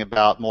talking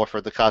about more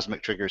for the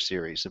Cosmic Trigger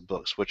series of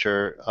books, which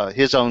are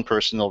his own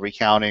personal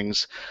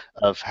recountings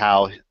of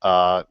how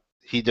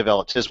he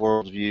developed his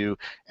worldview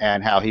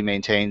and how he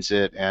maintains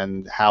it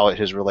and how it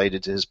has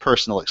related to his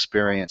personal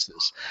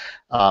experiences.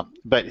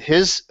 But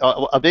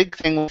a big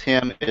thing with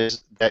him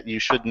is that you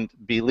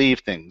shouldn't believe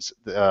things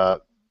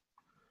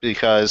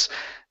because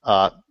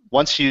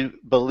once you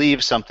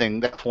believe something,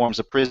 that forms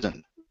a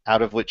prison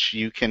out of which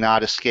you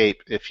cannot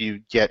escape if you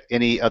get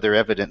any other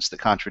evidence that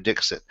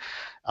contradicts it.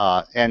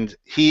 And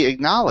he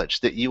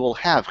acknowledged that you will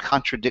have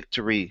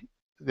contradictory.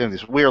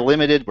 We're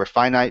limited, we're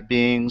finite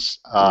beings,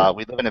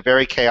 we live in a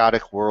very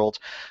chaotic world,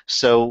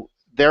 so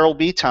there will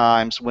be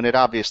times when it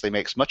obviously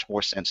makes much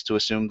more sense to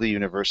assume the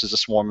universe is a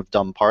swarm of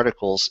dumb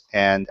particles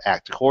and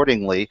act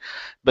accordingly,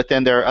 but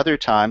then there are other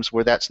times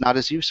where that's not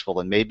as useful,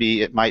 and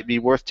maybe it might be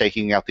worth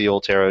taking out the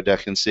old tarot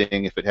deck and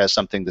seeing if it has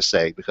something to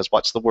say, because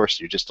what's the worst?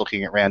 You're just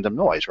looking at random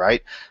noise,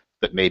 right?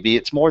 But maybe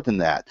it's more than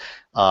that.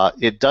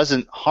 It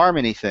doesn't harm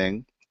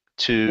anything.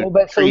 So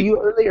you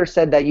earlier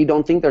said that you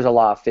don't think there's a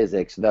law of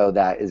physics, though,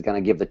 that is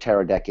going to give the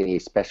tarot deck any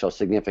special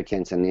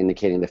significance in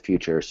indicating the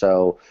future.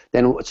 So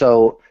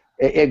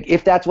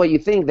if that's what you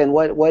think, then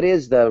what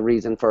is the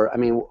reason for? I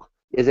mean,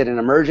 is it an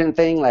emergent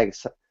thing, like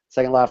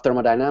second law of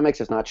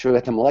thermodynamics? It's not true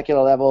at the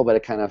molecular level, but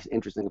it kind of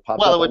interesting to pop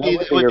up.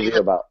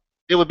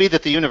 It would be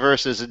that the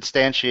universe is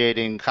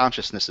instantiating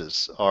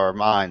consciousnesses or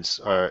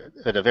minds or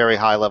at a very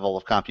high level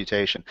of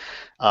computation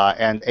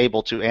and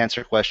able to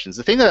answer questions.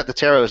 The thing about the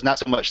tarot is not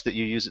so much that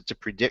you use it to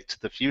predict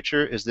the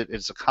future, is that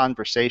it's a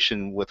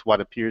conversation with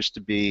what appears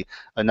to be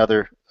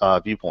another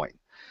viewpoint.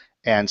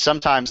 And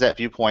sometimes that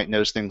viewpoint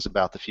knows things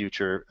about the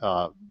future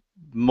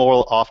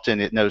more often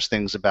it knows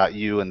things about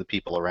you and the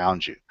people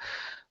around you.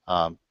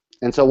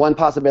 And so one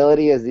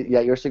possibility is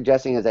that you're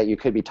suggesting is that you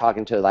could be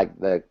talking to like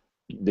the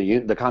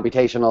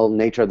computational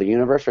nature of the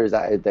universe, or is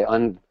that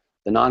the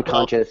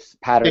non-conscious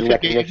pattern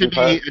recognition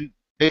part?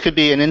 It could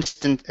be an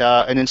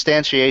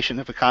instantiation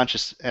of a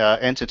conscious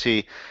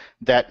entity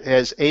that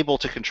is able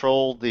to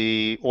control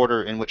the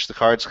order in which the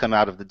cards come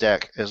out of the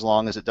deck, as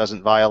long as it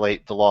doesn't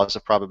violate the laws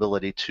of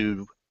probability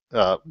too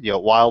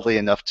wildly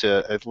enough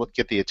to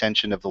get the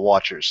attention of the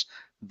watchers.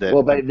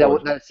 Well, but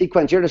the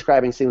sequence you're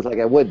describing seems like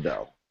it would,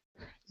 though.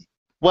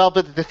 Well,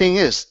 but the thing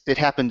is, it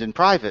happened in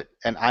private,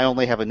 and I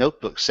only have a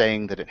notebook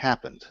saying that it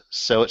happened.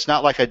 So it's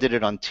not like I did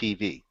it on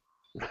TV.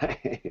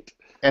 Right.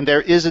 And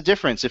there is a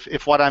difference.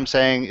 If what I'm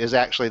saying is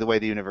actually the way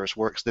the universe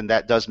works, then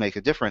that does make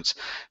a difference,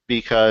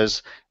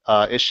 because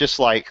it's just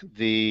like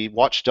the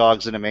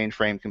watchdogs in a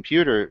mainframe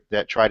computer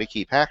that try to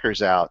keep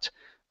hackers out.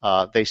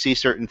 They see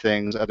certain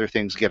things, other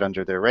things get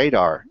under their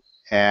radar.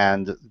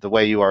 And the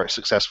way you are a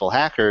successful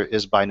hacker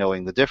is by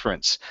knowing the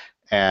difference.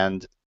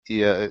 And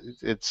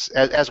it's,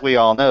 as we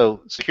all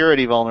know,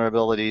 security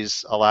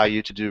vulnerabilities allow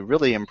you to do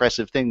really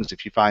impressive things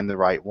if you find the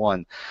right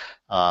one.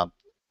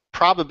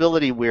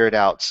 Probability weird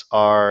outs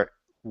are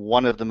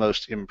one of the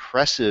most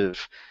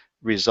impressive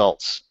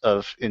results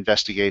of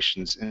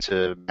investigations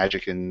into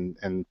magic and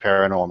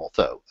paranormal,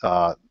 though.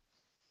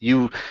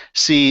 You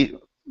see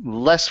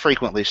less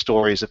frequently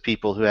stories of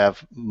people who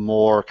have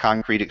more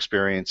concrete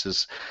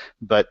experiences,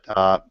 but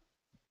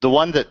the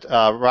one that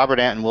Robert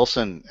Anton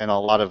Wilson and a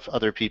lot of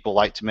other people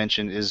like to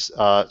mention is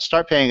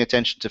start paying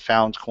attention to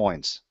found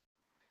coins,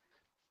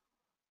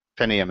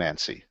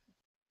 pennyomancy.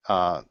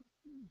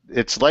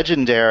 It's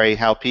legendary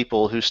how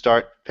people who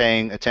start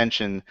paying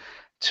attention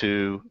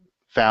to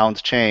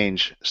found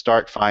change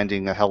start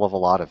finding a hell of a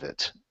lot of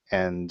it,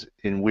 and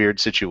in weird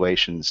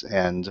situations,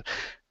 and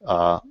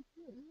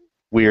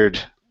weird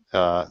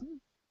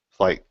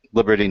like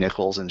Liberty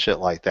nickels and shit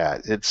like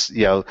that. It's,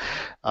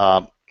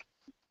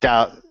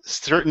 now,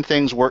 certain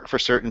things work for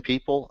certain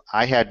people.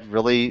 I had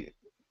really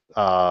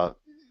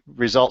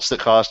results that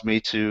caused me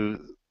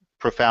to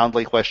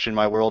profoundly question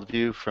my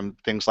worldview from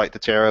things like the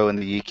tarot and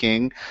the I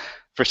Ching.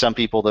 For some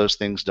people, those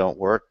things don't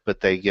work,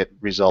 but they get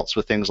results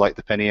with things like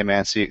the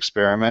pennyomancy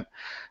experiment.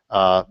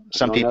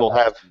 Some people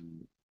have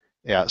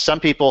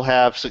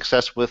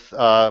success with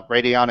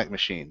radionic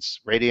machines.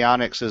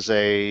 Radionics is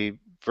a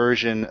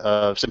version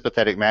of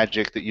sympathetic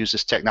magic that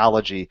uses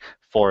technology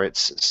for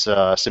its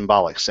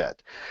symbolic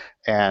set.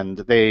 And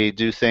they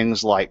do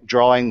things like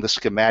drawing the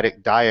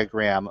schematic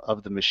diagram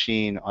of the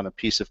machine on a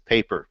piece of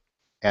paper,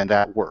 and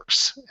that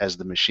works as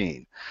the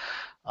machine.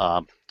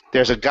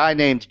 There's a guy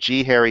named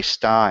G. Harry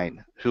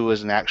Stein who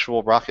is an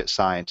actual rocket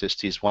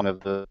scientist. He's one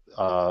of the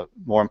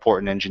more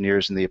important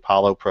engineers in the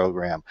Apollo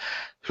program,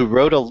 who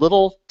wrote a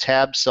little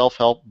tab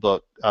self-help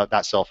book,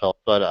 not self-help,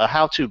 but a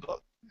how-to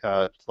book,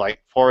 like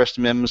Forrest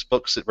Mims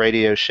books at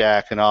Radio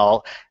Shack and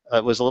all.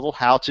 It was a little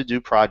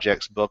how-to-do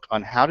projects book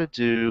on how to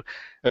do,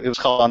 it was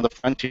called On the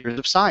Frontiers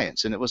of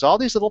Science, and it was all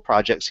these little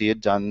projects he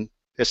had done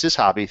as his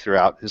hobby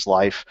throughout his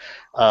life,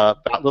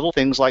 about little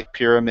things like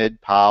pyramid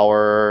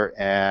power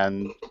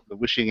and the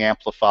wishing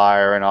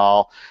amplifier and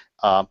all,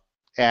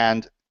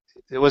 and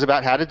it was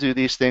about how to do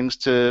these things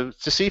to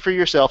see for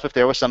yourself if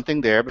there was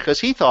something there, because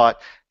he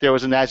thought there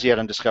was an as yet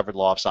undiscovered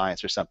law of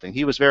science or something.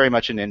 He was very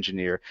much an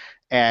engineer,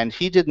 and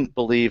he didn't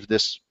believe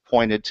this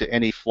pointed to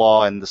any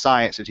flaw in the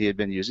science that he had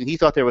been using. He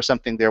thought there was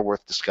something there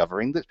worth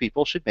discovering that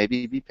people should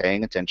maybe be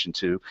paying attention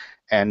to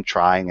and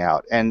trying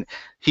out. And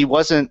he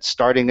wasn't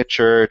starting a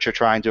church or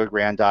trying to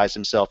aggrandize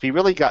himself. He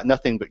really got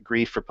nothing but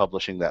grief for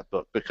publishing that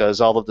book, because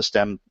all of the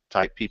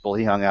STEM-type people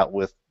he hung out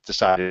with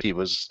decided he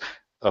was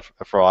a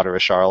fraud or a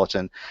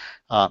charlatan.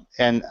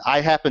 And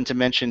I happened to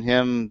mention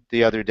him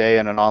the other day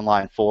in an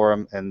online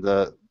forum, and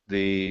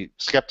the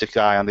skeptic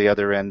guy on the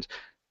other end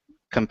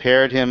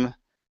compared him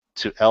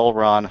to L.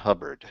 Ron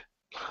Hubbard.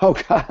 Oh,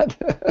 God.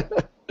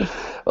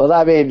 Well,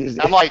 I mean,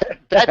 I'm like,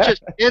 that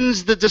just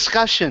ends the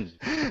discussion.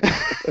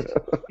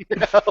 You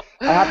know?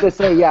 I have to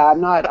say, yeah,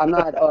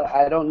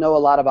 I don't know a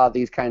lot about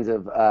these kinds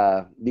of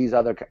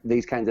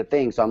kinds of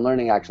things, so I'm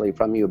learning actually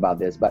from you about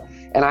this.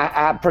 And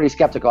I'm pretty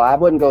skeptical. I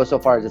wouldn't go so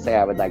far as to say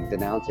I would like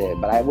denounce it,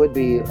 but I would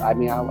be. I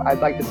mean, I'd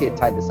like to see it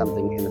tied to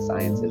something in the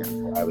sciences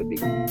before I would be.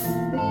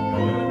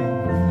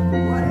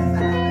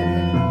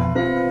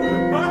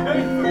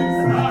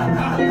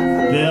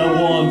 There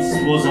once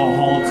was a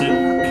haunted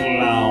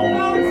clown.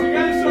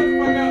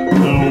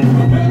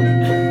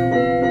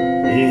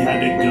 He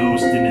had a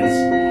ghost in his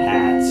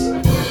hat.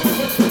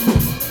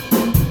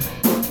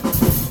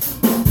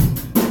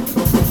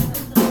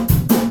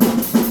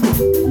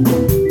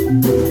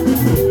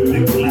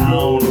 The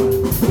clown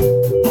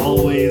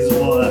always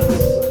was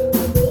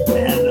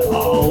and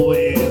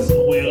always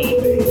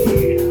will be.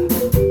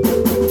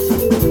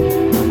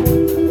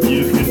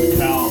 You can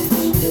count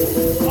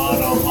on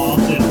a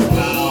haunted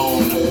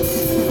clown.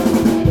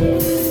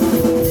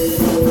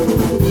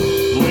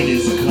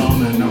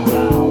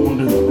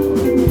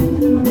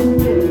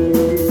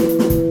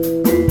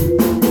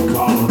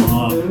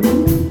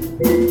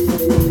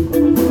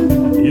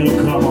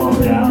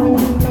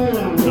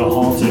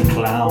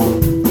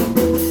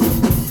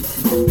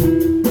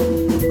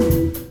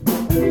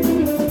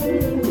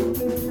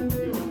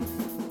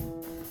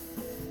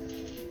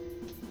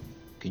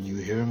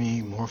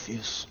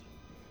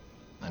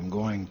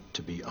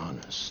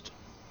 honest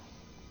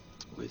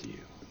with you.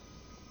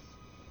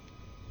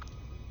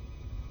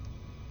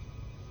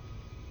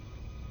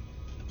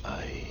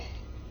 I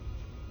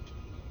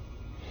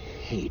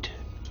hate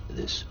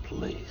this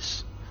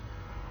place,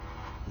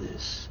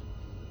 this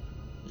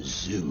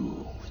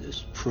zoo,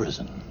 this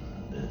prison,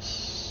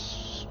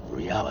 this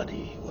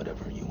reality,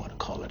 whatever you want to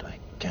call it. I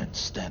can't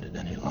stand it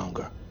any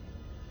longer.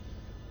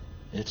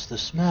 It's the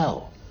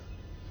smell,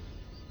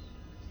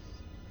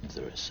 if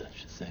there is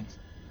such a thing.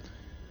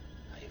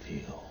 I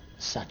feel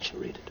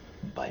saturated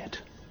by it.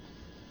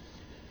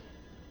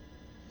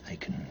 I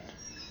can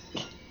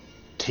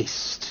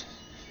taste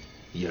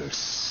your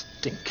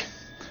stink.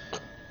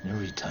 And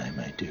every time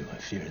I do, I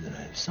fear that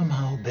I've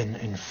somehow been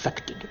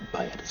infected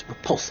by it. It's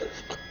repulsive,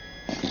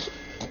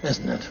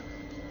 isn't it?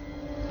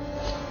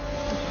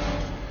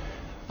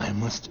 I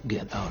must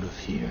get out of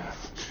here.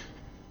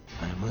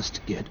 I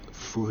must get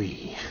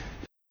free.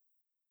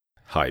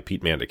 Hi,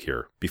 Pete Mandic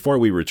here. Before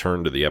we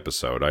return to the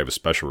episode, I have a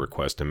special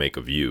request to make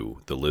of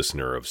you, the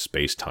listener of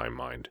Space-Time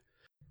Mind.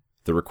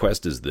 The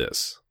request is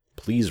this: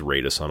 please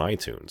rate us on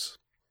iTunes.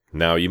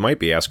 Now, you might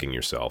be asking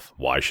yourself,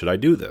 why should I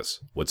do this?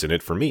 What's in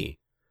it for me?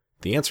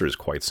 The answer is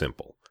quite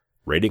simple.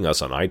 Rating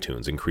us on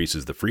iTunes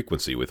increases the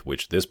frequency with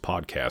which this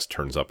podcast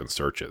turns up in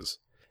searches.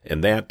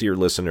 And that, dear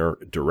listener,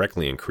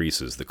 directly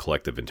increases the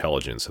collective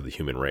intelligence of the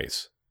human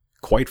race.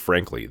 Quite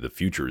frankly, the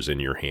future is in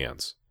your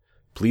hands.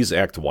 Please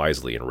act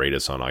wisely and rate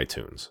us on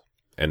iTunes.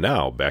 And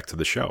now, back to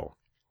the show.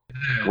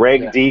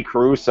 Greg D.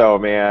 Caruso,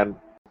 man.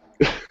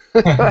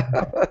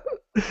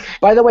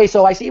 By the way,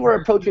 so I see we're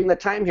approaching the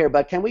time here,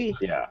 but can we?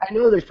 Yeah. I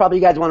know there's probably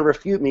you guys want to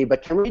refute me,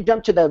 but can we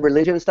jump to the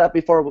religion stuff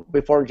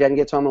before Jen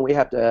gets home and we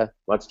have to?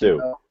 Let's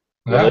do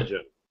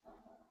religion.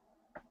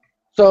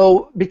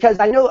 So, because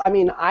I know, I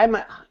mean, I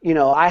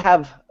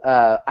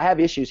have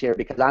issues here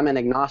because I'm an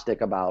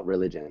agnostic about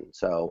religion.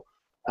 So,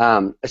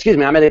 I'm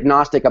an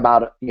agnostic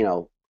about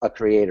a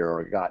creator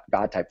or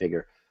God type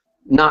figure.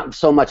 Not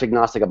so much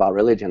agnostic about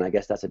religion. I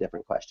guess that's a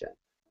different question.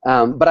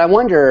 But I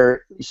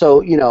wonder.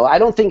 So, I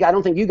don't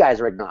think you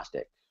guys are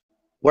agnostic.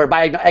 Where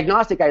by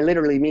agnostic, I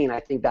literally mean I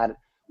think that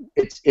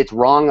it's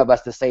wrong of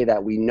us to say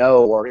that we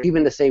know, or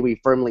even to say we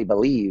firmly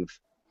believe,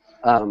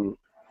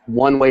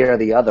 one way or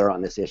the other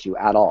on this issue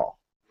at all.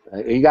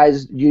 You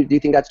guys, do you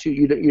think that's true?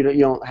 You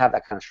don't have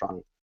that kind of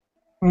strong.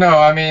 No,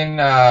 I mean,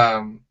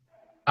 I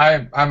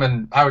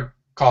would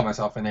call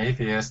myself an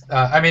atheist.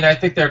 I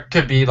think there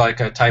could be like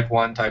a type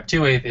 1, type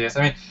 2 atheist.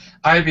 I mean,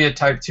 I'd be a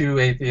type 2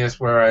 atheist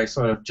where I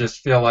sort of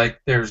just feel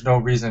like there's no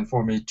reason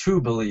for me to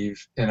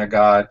believe in a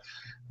God,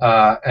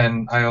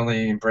 and I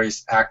only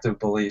embrace active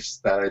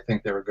beliefs that I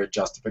think there are good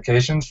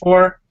justifications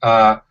for,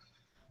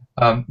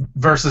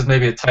 versus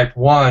maybe a type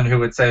 1 who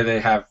would say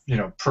they have,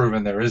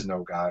 proven there is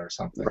no God or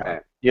something.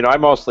 Right. I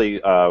mostly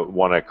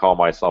want to call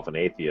myself an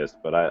atheist,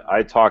 but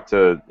I talk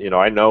to,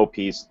 I know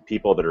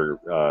people that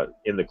are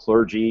in the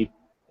clergy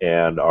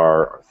and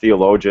are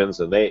theologians,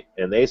 and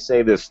they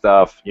say this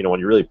stuff, when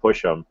you really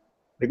push them.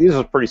 Like, these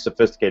are pretty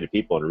sophisticated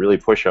people, and really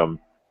push them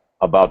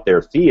about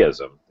their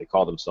theism. They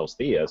call themselves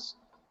theists.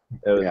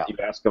 You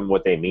ask them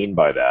what they mean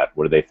by that.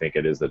 What do they think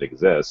it is that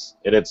exists?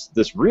 And it's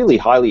this really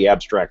highly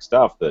abstract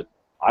stuff that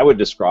I would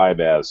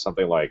describe as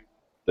something like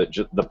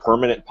the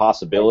permanent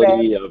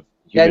possibility of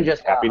human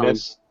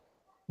happiness.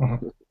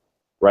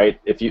 Right?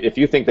 If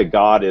you think that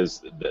God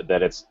is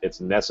that it's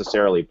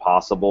necessarily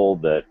possible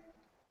that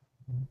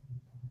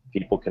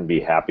people can be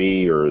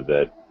happy, or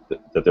that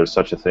there's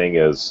such a thing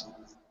as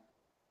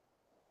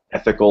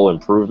ethical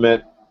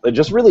improvement,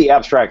 just really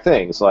abstract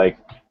things like,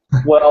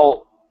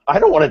 well, I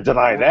don't want to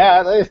deny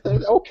that.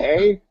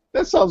 Okay,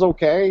 that sounds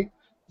okay.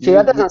 See,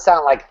 that doesn't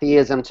sound like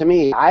theism to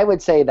me. I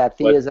would say that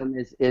theism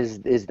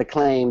is the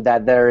claim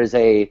that there is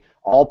a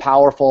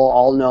all-powerful,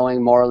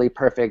 all-knowing, morally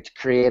perfect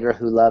creator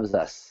who loves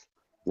us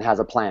and has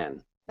a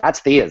plan. That's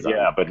theism.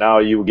 Yeah, but now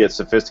you get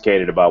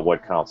sophisticated about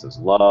what counts as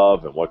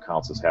love and what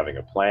counts as having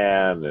a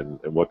plan and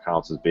what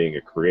counts as being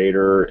a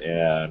creator,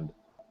 and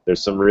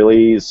there's some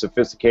really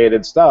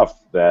sophisticated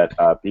stuff that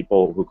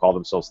people who call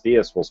themselves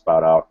theists will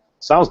spout out.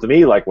 Sounds to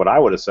me like what I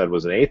would have said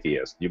was an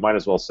atheist. You might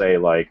as well say,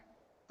 like,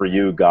 for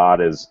you,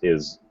 God is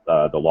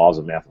the laws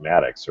of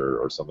mathematics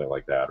or something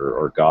like that,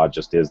 or God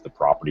just is the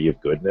property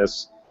of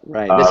goodness.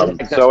 Right.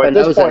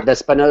 This is like the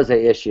Spinoza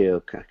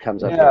issue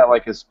comes up. Yeah,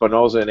 like is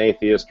Spinoza an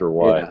atheist or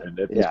what? Yeah. And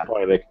at this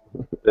point,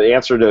 the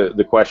answer to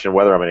the question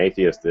whether I'm an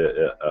atheist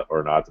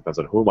or not depends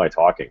on who am I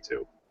talking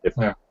to.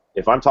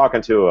 If I'm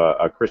talking to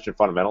a Christian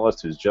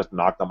fundamentalist who's just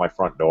knocked on my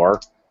front door,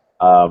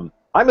 I'm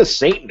a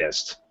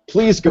Satanist.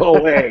 Please go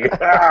away.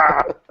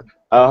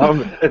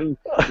 And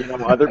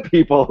other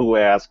people who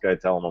ask, I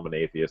tell them I'm an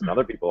atheist. And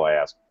other people I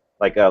ask,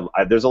 like,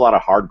 there's a lot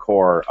of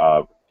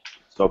hardcore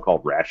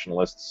so-called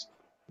rationalists.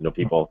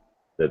 People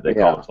that they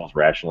call themselves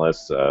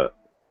rationalists.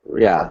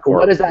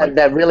 What is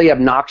that really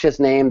obnoxious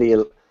name?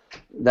 The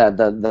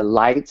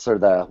lights, or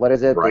the what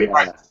is it?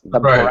 Brights. The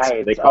brights.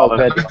 They call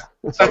them.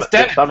 There's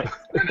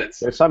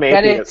some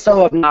atheists. It's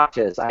so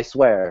obnoxious. I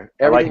swear.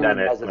 Everything I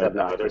like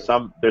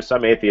that. There's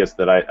some atheists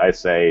that I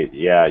say,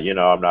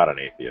 I'm not an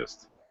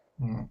atheist.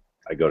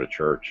 I go to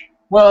church.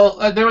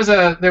 Well, there was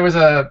a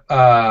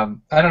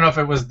I don't know if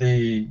it was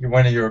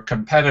one of your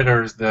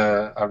competitors,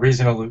 the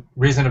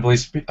reasonably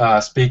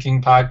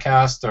speaking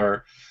podcast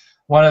or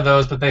one of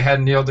those, but they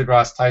had Neil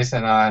deGrasse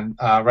Tyson on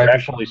right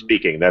Rationally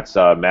speaking, that's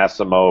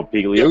Massimo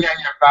Pigliucci. Yeah,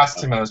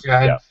 Massimo's.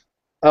 Yeah.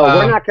 Oh,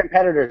 we're not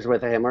competitors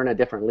with him. We're in a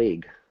different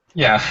league.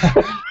 Yeah.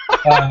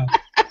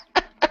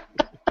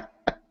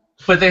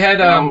 But they had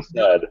Neil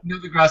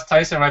deGrasse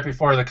Tyson right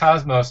before the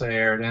Cosmos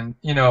aired, and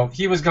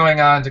he was going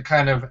on to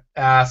kind of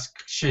ask,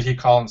 should he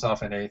call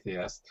himself an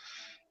atheist?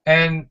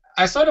 And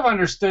I sort of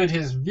understood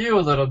his view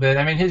a little bit.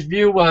 I mean, his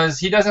view was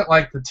he doesn't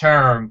like the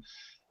term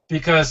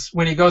because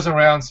when he goes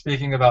around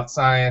speaking about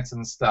science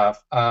and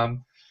stuff,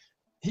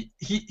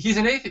 he's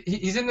an atheist.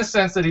 He's in the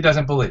sense that he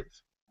doesn't believe.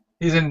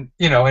 He's an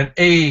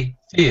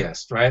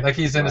atheist, right? Like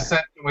he's in a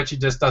sense in which he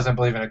just doesn't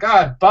believe in a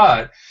God,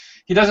 but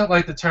he doesn't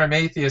like the term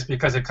atheist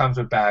because it comes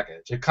with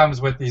baggage. It comes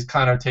with these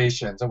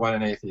connotations of what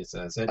an atheist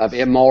is. Of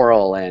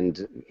immoral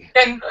and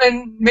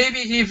maybe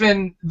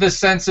even the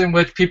sense in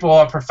which people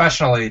are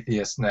professional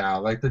atheists now,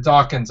 like the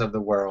Dawkins of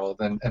the world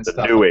and the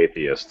stuff. The new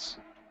atheists.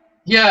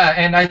 Yeah,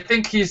 and I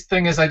think his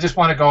thing is I just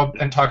want to go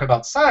and talk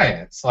about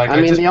science. Like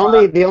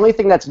the only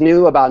thing that's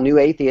new about new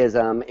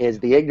atheism is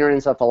the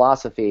ignorance of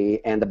philosophy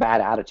and the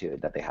bad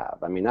attitude that they have.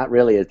 I mean, that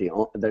really is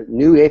the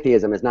new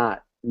atheism is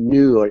not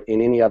new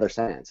in any other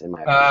sense, in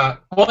my opinion.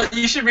 Well,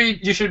 you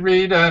should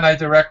read, and I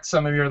direct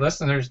some of your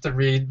listeners to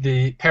read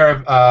the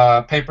pair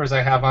of papers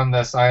I have on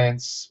the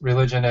Science,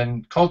 Religion,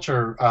 and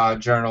Culture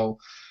journal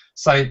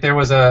site. There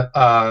was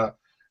a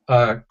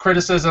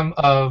criticism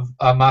of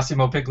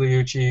Massimo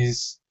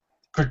Pigliucci's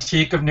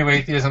critique of new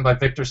atheism by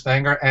Victor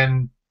Stenger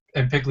and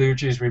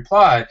Pigliucci's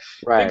reply.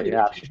 Right.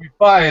 Pigliucci's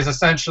reply is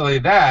essentially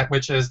that,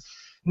 which is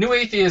new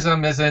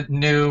atheism isn't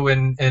new,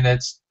 and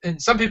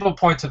some people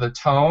point to the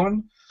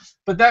tone.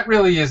 But that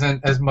really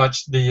isn't as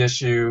much the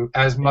issue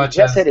as much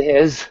as... Yes, it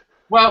is.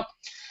 Well,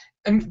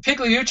 and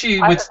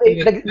Pigliucci would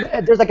say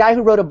there's a guy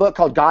who wrote a book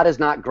called God is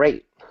Not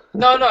Great.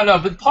 No,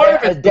 but part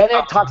of it...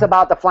 Dennett talks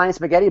about the flying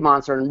spaghetti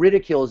monster and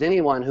ridicules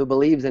anyone who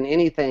believes in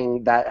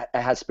anything that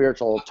has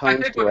spiritual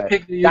tones to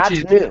it.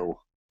 That's new.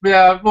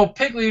 Yeah, well,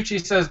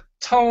 Pigliucci says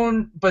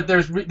tone, but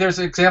there's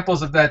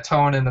examples of that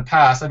tone in the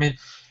past. I mean,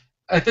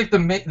 I think the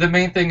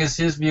main thing is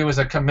his view is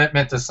a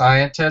commitment to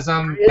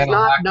scientism.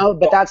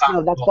 That's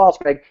false,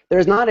 Greg.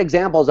 There's not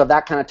examples of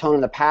that kind of tone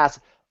in the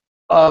past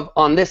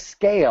on this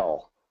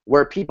scale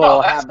where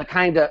people have the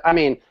kind of,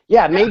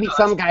 maybe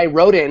some guy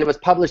wrote it and it was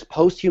published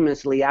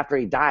posthumously after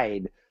he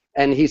died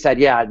and he said,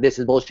 yeah, this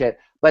is bullshit.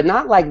 But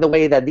not like the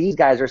way that these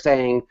guys are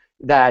saying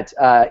that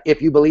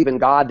if you believe in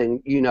God,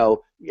 then,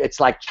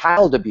 it's like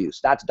child abuse.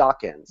 That's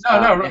Dawkins.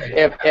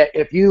 Right.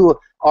 If you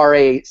are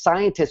a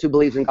scientist who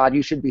believes in God,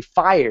 you should be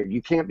fired.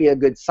 You can't be a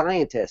good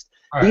scientist.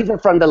 Right. These are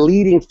from the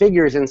leading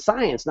figures in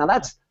science. Now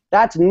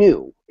that's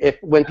new.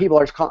 When people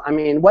are,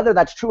 whether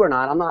that's true or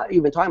not, I'm not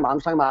even talking about. I'm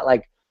talking about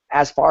like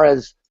as far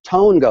as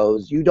tone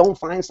goes, you don't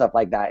find stuff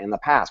like that in the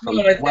past from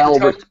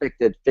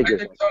well-respected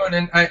figures.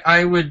 And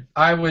I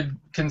would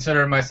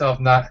consider myself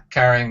not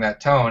carrying that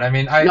tone. I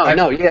mean,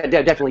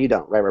 definitely you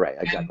don't. Right,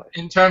 exactly.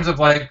 In terms of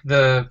like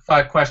the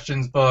 5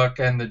 Questions book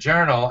and the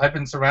journal, I've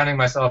been surrounding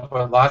myself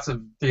with lots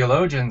of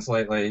theologians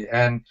lately,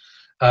 and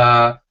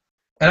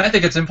I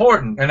think it's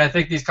important, and I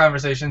think these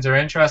conversations are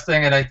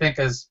interesting, and I think,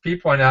 as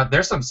Pete pointed out,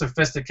 there's some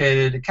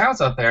sophisticated accounts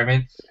out there. I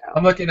mean,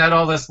 I'm looking at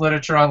all this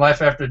literature on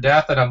life after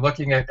death, and I'm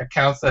looking at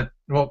accounts that,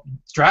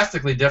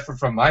 drastically different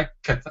from my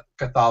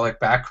Catholic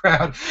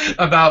background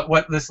about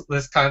what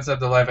this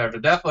concept of life after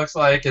death looks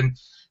like, and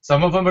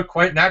some of them are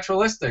quite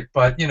naturalistic,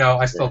 but,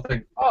 I still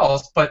think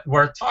false, but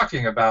we're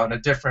talking about in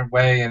a different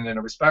way and in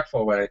a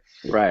respectful way.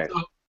 Right.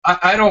 So,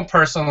 I don't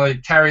personally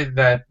carry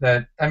that.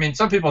 I mean,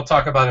 some people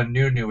talk about a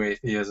new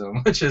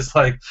atheism, which is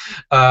like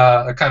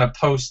a kind of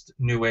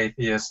post-new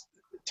atheist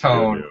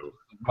tone,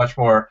 much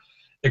more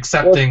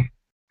accepting.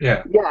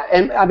 Yeah,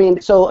 and I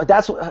mean, so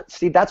that's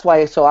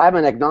why. So I'm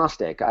an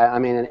agnostic. I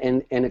mean,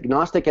 an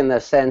agnostic in the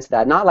sense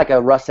that not like a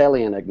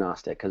Russellian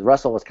agnostic, because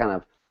Russell was kind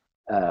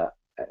of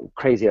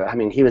crazy. I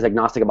mean, he was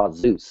agnostic about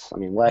Zeus. I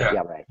mean, what?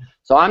 Yeah, right.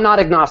 So I'm not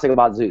agnostic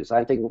about Zeus.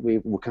 I think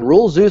we can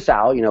rule Zeus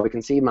out. We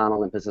can see Mount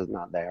Olympus is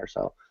not there,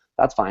 so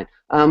that's fine.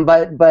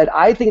 But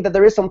I think that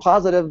there is some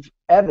positive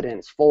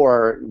evidence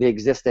for the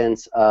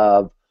existence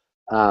of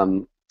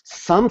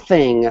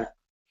something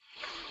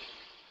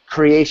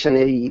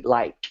creation-y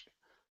like.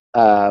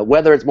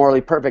 Whether it's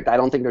morally perfect, I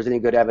don't think there's any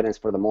good evidence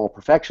for the moral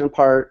perfection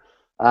part.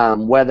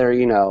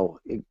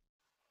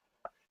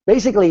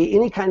 Basically,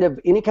 any kind of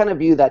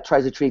view that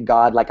tries to treat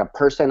God like a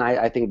person,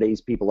 I think these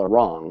people are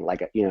wrong.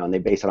 And they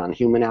base it on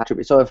human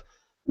attributes. So if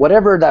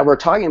whatever that we're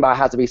talking about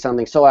has to be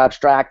something so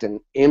abstract and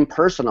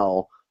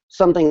impersonal,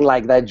 something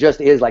like that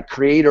just is like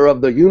creator of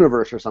the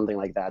universe or something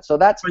like that. So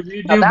that's what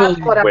I'm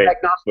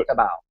agnostic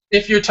about.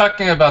 If you're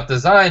talking about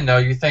design, though,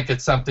 you think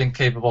it's something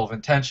capable of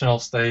intentional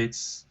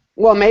states.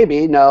 Well,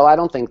 maybe. No, I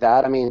don't think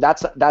that. I mean,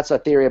 that's a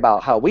theory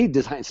about how we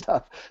design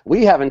stuff.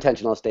 We have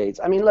intentional states.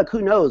 I mean, look,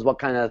 who knows what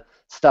kind of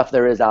stuff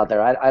there is out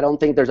there. I don't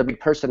think there's a big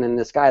person in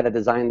the sky that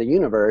designed the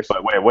universe.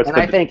 But wait, what's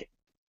I think.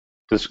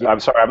 I'm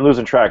sorry, I'm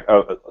losing track.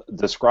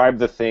 Describe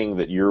the thing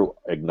that you're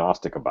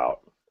agnostic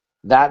about.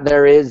 That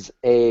there is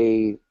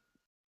a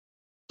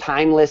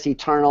timeless,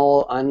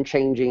 eternal,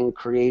 unchanging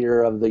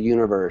creator of the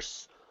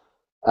universe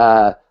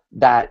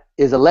that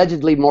is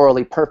allegedly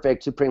morally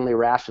perfect, supremely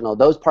rational.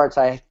 Those parts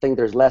I think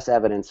there's less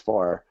evidence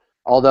for.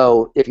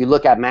 Although if you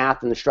look at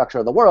math and the structure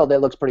of the world, it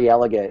looks pretty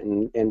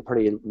elegant and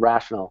pretty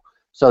rational.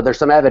 So there's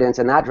some evidence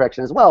in that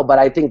direction as well. But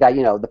I think that,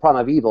 the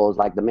problem of evil is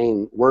like the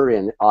main we're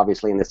in,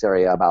 obviously, in this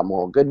area about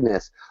moral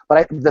goodness.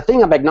 But the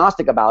thing I'm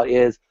agnostic about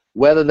is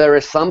whether there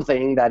is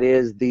something that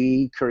is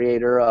the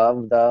creator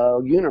of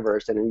the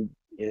universe. And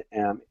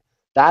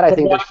that I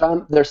think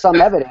there's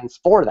some evidence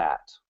for that.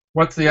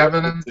 What's the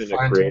evidence? In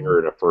a creator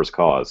and a first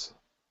cause.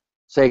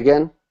 Say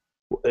again?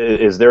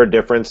 Is there a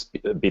difference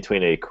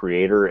between a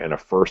creator and a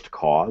first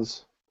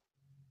cause?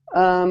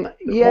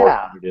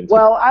 Yeah.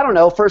 Well, I don't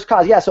know. First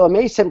cause. Yeah. So it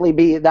may simply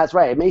be. That's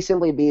right. It may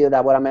simply be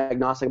that what I'm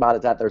agnostic about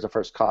is that there's a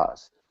first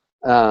cause.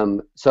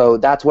 So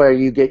that's where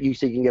you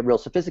can get real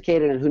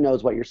sophisticated, and who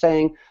knows what you're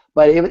saying.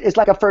 But it's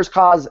like a first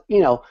cause.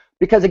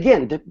 Because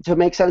again, to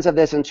make sense of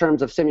this in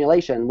terms of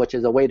simulation, which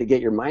is a way to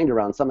get your mind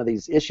around some of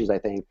these issues, I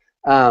think.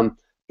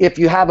 If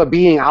you have a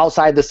being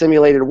outside the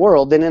simulated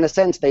world, then in a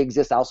sense they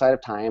exist outside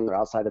of time. They're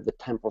outside of the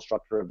temporal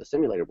structure of the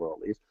simulated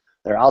world, at least.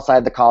 They're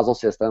outside the causal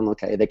system.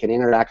 Okay, they can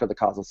interact with the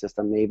causal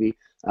system, maybe.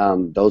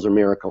 Those are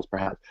miracles,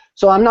 perhaps.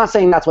 So I'm not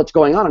saying that's what's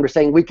going on. I'm just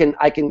saying you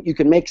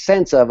can make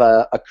sense of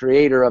a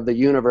creator of the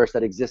universe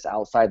that exists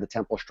outside the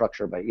temporal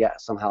structure, but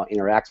somehow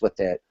interacts with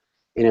it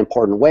in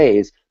important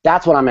ways.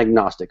 That's what I'm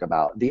agnostic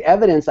about. The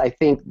evidence I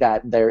think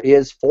that there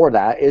is for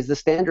that is the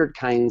standard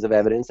kinds of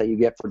evidence that you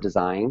get for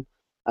design.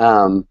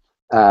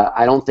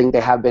 I don't think they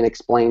have been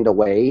explained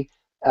away.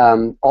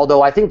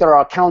 Although I think there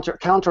are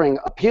countering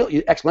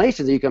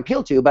explanations that you can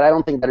appeal to, but I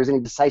don't think that there's any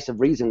decisive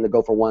reason to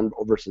go for one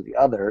versus the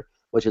other,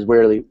 which is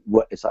really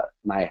what is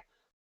my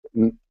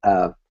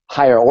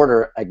higher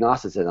order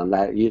agnosticism.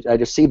 That I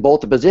just see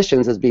both the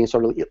positions as being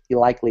sort of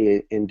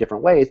likely in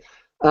different ways.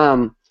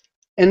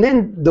 And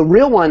then the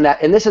real one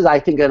and this is I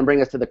think going to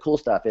bring us to the cool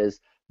stuff, is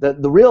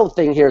the real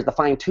thing here is the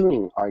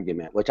fine-tuning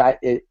argument, which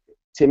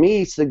to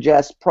me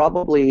suggests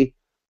probably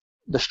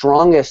the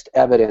strongest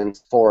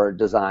evidence for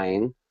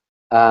design.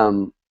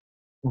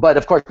 But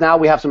of course now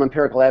we have some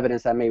empirical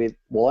evidence that maybe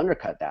will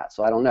undercut that,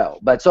 so I don't know.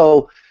 But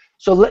so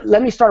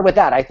let me start with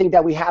that. I think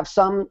that we have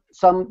some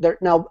there.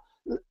 Now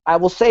I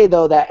will say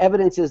though that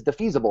evidence is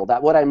defeasible.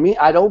 That what I mean,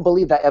 I don't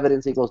believe that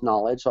evidence equals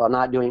knowledge, so I'm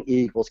not doing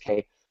E equals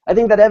K. I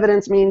think that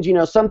evidence means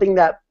something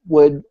that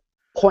would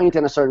point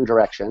in a certain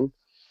direction,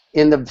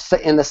 in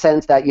the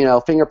sense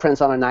that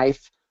fingerprints on a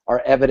knife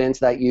are evidence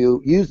that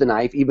you use the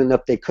knife, even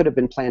if they could have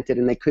been planted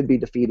and they could be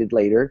defeated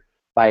later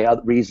by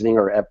reasoning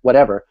or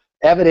whatever.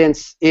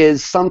 Evidence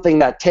is something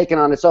that, taken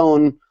on its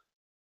own,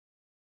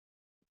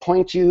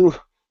 points you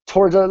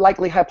towards a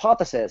likely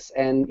hypothesis.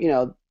 And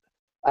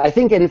I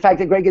think, in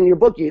fact, Greg, in your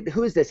book,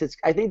 who is this?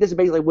 I think this is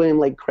basically William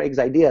Lane Craig's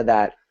idea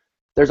that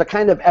there's a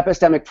kind of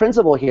epistemic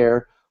principle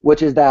here,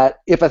 which is that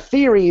if a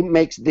theory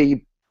makes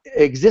the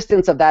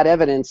existence of that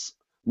evidence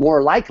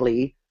more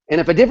likely, and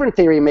if a different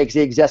theory makes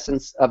the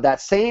existence of that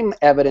same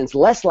evidence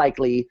less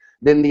likely,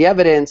 then the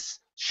evidence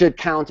should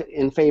count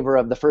in favor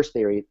of the first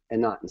theory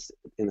and not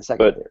in the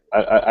second theory.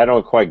 But I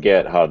don't quite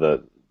get how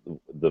the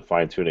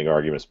fine-tuning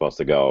argument is supposed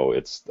to go.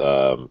 It's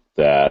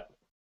that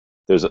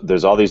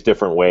there's all these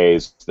different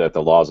ways that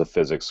the laws of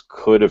physics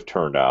could have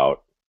turned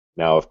out.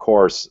 Now, of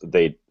course,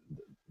 the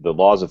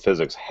laws of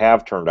physics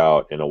have turned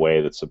out in a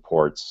way that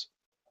supports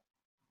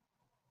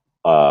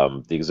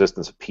the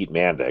existence of Pete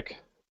Mandic.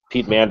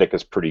 Pete Mandic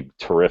is pretty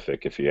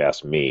terrific, if you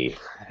ask me.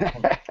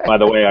 By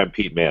the way, I'm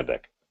Pete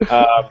Mandic.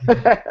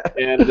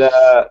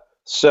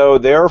 So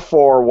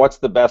therefore, what's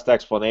the best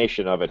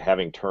explanation of it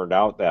having turned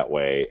out that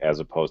way as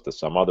opposed to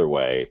some other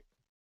way?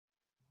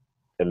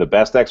 And the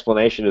best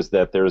explanation is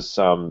that there's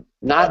some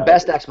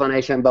best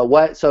explanation, but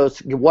what is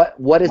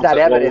that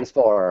evidence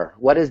for?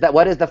 What is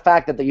the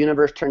fact that the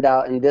universe turned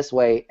out in this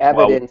way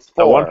evidence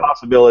for? The one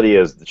possibility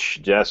is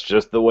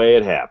just the way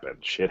it happened.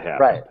 Shit happened.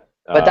 Right.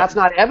 But that's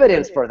not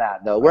evidence for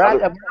that, though. We're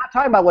not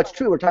talking about what's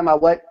true. We're talking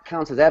about what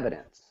counts as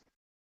evidence.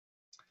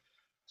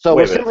 So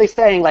we're simply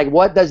saying, like,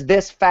 what does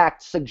this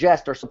fact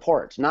suggest or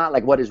support? Not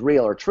like what is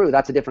real or true.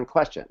 That's a different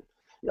question.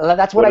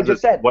 That's what I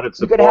just said.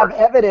 You could have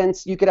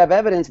evidence. You could have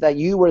evidence that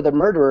you were the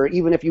murderer,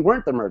 even if you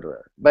weren't the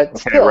murderer. But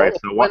still, if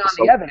it went on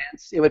the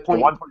evidence, it would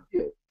point towards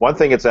you. One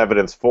thing it's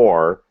evidence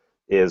for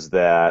is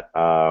that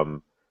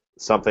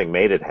something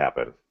made it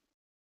happen.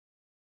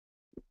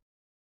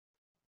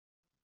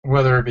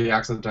 Whether it be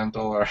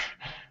accidental or...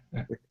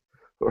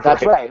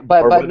 That's right.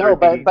 But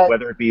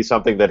whether it be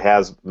something that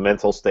has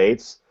mental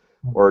states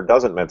or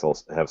doesn't have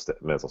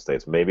mental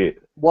states, maybe.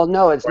 Well,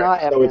 no, it's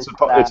not evidence.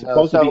 So it's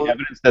supposed to be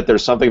evidence that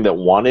there's something that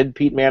wanted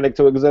Pete Mandic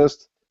to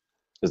exist.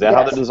 Is that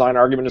how the design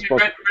argument is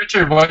supposed to be?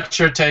 Richard, what's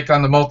your take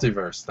on the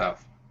multiverse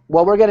stuff?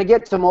 Well, we're going to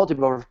get to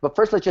multiverse, but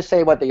first let's just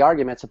say what the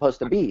argument's supposed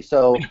to be.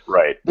 So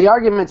Right. the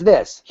argument's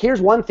this.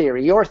 Here's one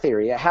theory, your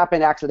theory. It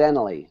happened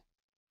accidentally.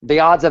 The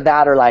odds of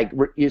that are like,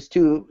 it's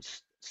too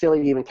silly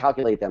to even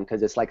calculate them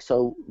because it's like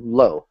so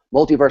low.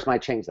 Multiverse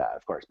might change that,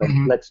 of course, but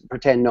let's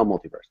pretend no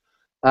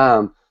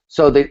multiverse.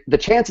 So the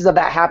chances of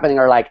that happening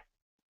are like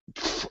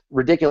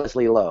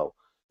ridiculously low.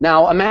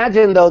 Now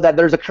imagine though that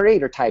there's a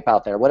creator type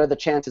out there. What are the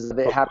chances of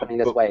it happening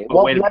this way?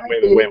 Well, let me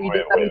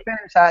finish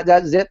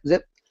that. Zip.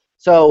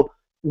 So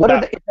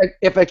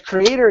if a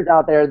creator is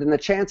out there, then the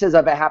chances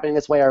of it happening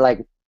this way are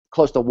like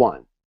close to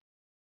 1.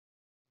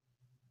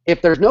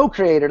 If there's no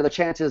creator, the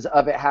chances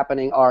of it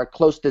happening are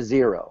close to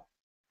 0.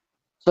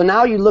 So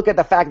now you look at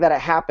the fact that it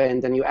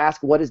happened and you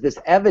ask, what is this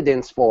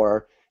evidence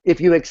for?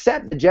 If you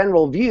accept the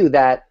general view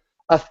that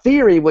a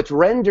theory which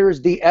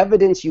renders the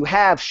evidence you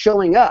have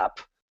showing up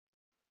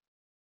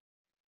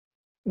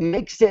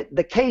makes it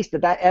the case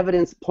that that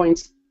evidence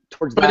points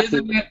towards that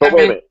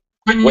theory.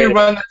 Couldn't you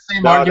run that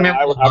same argument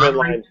with lottery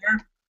winner?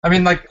 I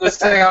mean, like, let's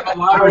say I'm a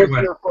lottery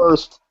winner.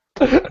 First.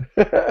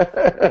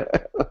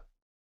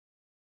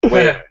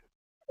 Wait.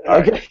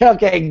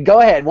 Okay, go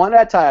ahead. One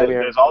at a time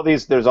here. There's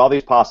all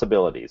these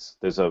possibilities.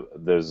 There's a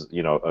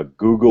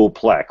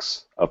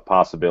Googleplex of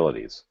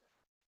possibilities.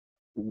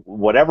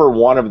 Whatever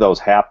one of those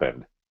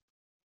happened,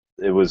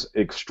 it was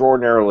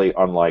extraordinarily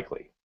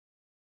unlikely.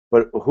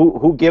 But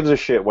who gives a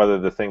shit whether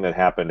the thing that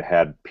happened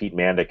had Pete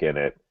Mandic in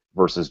it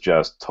versus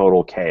just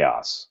total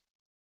chaos?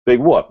 Big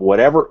whoop.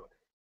 Whatever.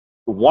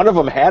 One of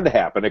them had to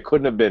happen. It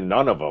couldn't have been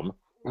none of them.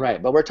 Right,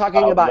 but we're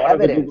talking about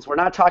evidence. We're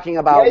not talking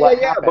about what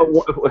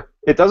happened. But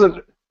it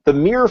doesn't. The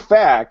mere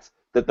fact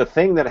that the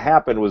thing that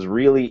happened was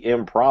really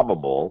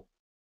improbable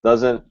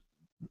doesn't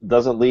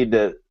lead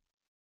to.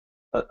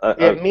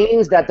 It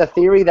means that the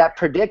theory that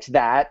predicts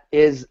that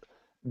is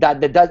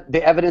that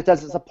the evidence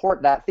doesn't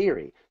support that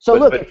theory. So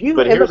hold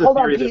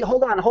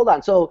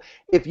on. So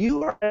if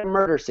you are in a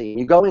murder scene,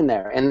 you go in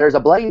there and there's a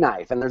bloody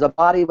knife and there's a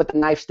body with a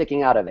knife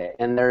sticking out of it,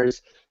 and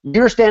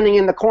you're standing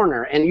in the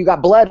corner and you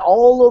got blood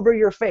all over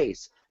your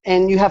face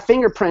and you have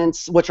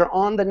fingerprints which are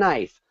on the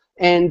knife,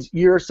 and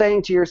you're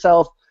saying to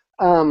yourself,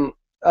 someone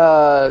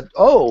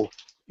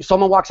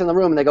walks in the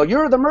room and they go,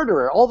 "You're the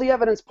murderer. All the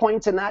evidence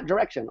points in that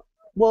direction."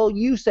 Well,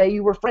 you say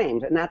you were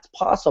framed, and that's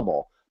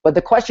possible. But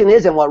the question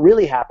isn't what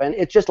really happened.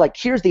 It's just like,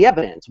 here's the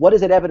evidence. What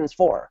is it evidence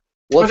for?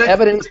 Well, it's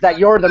evidence that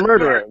you're the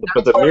murderer.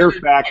 But the mere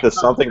fact that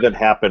something that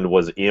happened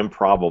was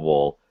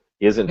improbable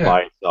isn't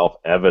by itself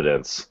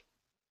evidence.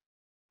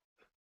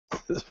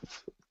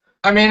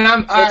 I mean,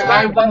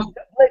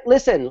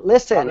 listen.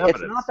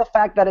 It's not the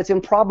fact that it's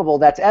improbable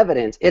that's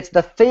evidence. It's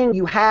the thing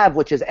you have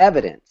which is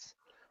evidence.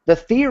 The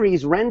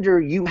theories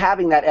render you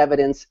having that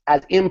evidence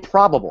as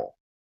improbable.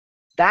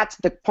 That's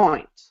the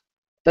point.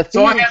 The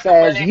theory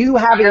says you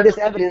having this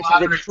evidence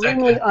is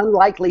extremely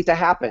unlikely to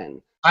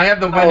happen. I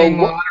have the winning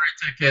lottery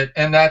ticket,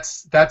 and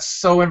that's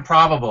so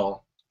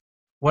improbable.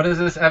 What is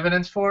this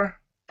evidence for?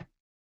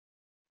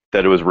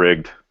 That it was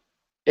rigged.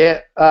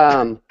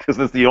 Because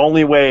it's the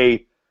only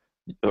way,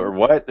 or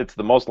what? It's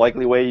the most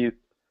likely way you.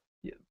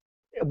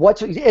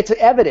 It's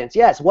evidence,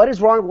 yes. What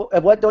is wrong?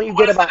 What don't you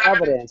get about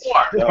evidence?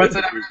 What's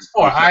it evidence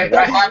for? I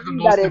have the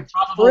most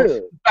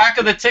improbable. Back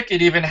of the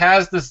ticket even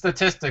has the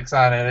statistics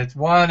on it. It's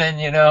 1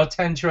 in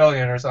 10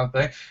 trillion or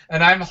something,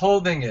 and I'm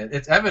holding it.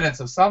 It's evidence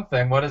of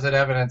something. What is it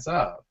evidence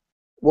of?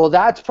 Well,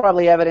 that's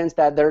probably evidence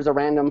that there's a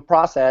random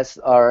process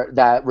or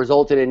that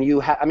resulted in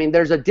you. I mean,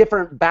 there's a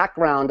different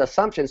background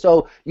assumption.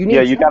 So you need.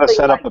 Yeah, you got to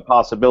set up the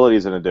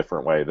possibilities in a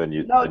different way than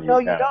you. No,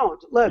 you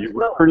don't. Look,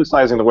 you're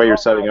criticizing the way you're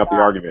setting up the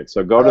argument.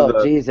 So go to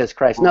the. Jesus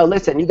Christ! No,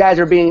 listen. You guys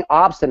are being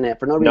obstinate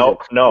for no reason.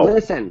 No.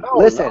 Listen.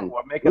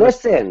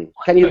 Listen.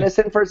 Can you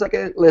listen for a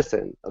second?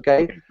 Listen.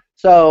 Okay.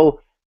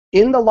 So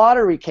in the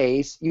lottery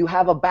case, you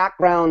have a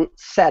background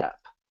setup,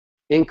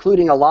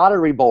 including a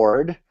lottery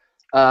board.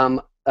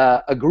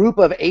 A group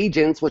of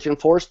agents which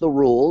enforce the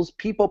rules,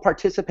 people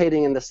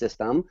participating in the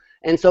system.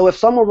 And so if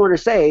someone were to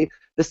say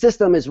the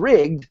system is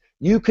rigged,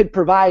 you could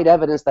provide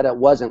evidence that it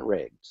wasn't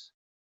rigged.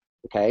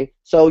 Okay?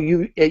 So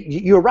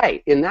you're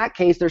right. In that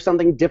case, there's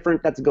something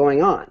different that's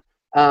going on.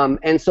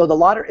 And so the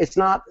lottery, it's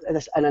not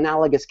an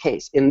analogous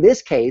case. In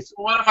this case...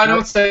 What if I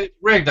don't say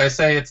rigged? I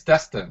say it's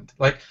destined.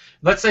 Like,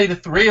 let's say the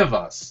three of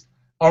us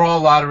are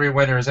all lottery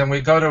winners, and we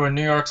go to a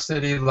New York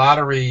City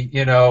lottery,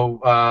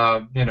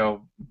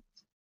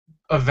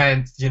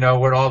 event,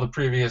 with all the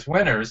previous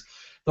winners.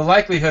 The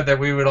likelihood that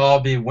we would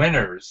all be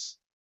winners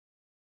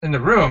in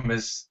the room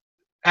is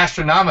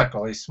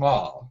astronomically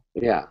small.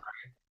 Yeah.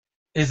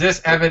 Is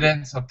this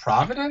evidence of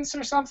providence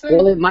or something?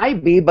 Well, it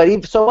might be,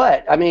 but so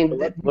what? I mean,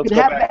 you can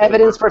have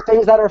evidence for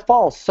things that are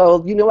false.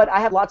 So, you know what? I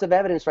have lots of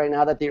evidence right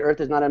now that the Earth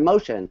is not in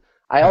motion.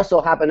 I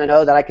also happen to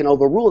know that I can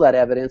overrule that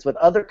evidence with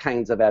other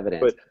kinds of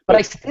evidence. But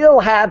I still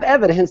have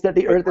evidence that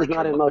the Earth is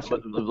not in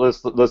motion. Let's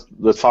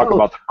talk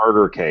about the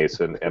murder case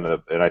and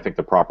I think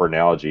the proper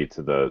analogy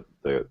to the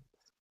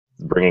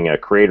bringing a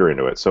creator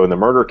into it. So in the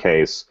murder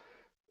case,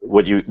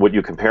 what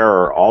you compare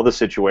are all the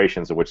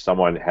situations in which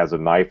someone has a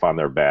knife on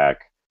their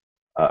back,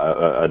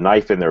 a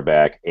knife in their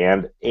back,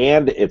 and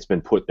it's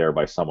been put there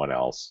by someone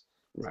else.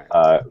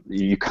 Right.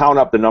 You count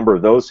up the number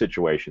of those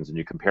situations, and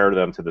you compare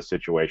them to the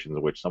situations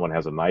in which someone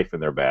has a knife in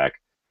their back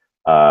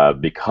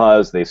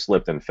because they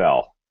slipped and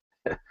fell,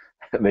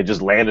 and they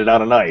just landed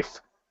on a knife.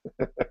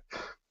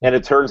 And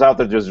it turns out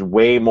that there's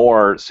way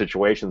more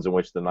situations in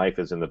which the knife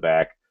is in the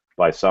back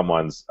by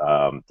someone's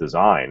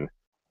design,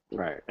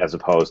 right, as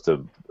opposed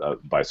to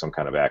by some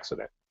kind of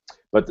accident.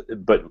 But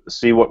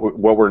see,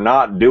 what we're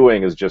not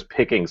doing is just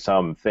picking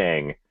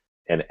something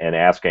and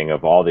asking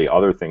of all the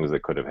other things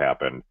that could have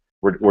happened.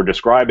 We're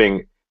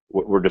describing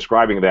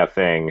that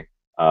thing,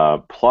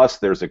 plus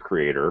there's a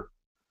creator,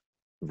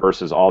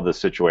 versus all the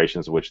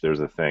situations in which there's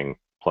a thing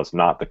plus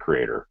not the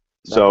creator.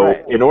 That's so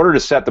right. In order to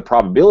set the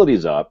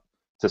probabilities up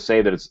to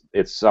say that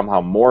it's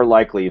somehow more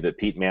likely that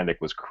Pete Mandic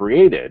was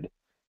created,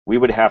 we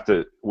would have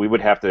to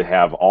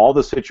have all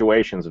the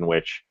situations in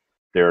which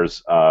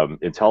there's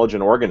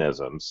intelligent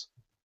organisms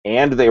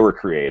and they were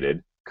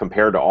created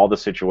compared to all the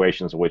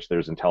situations in which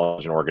there's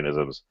intelligent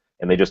organisms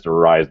and they just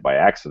arise by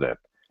accident.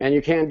 And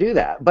you can't do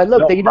that. But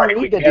look, No, you don't right,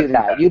 we need to can't do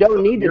that. do that. You don't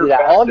The need to mere do that.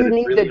 fact All that you it's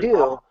need really to a do,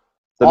 problem.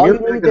 The all mere you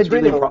fact need that to it's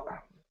really a do, problem.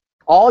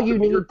 all you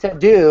need to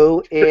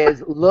do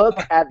is look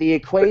at the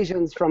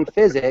equations from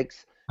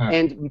physics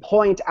and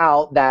point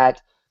out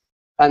that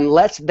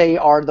unless they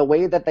are the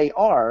way that they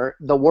are,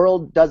 the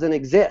world doesn't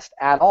exist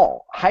at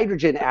all.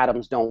 Hydrogen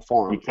atoms don't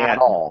form at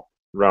all.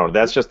 Ron,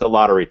 that's just a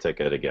lottery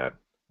ticket again.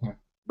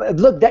 But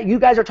look, that you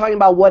guys are talking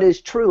about what is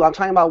true. I'm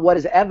talking about what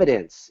is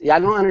evidence. I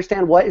don't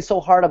understand what is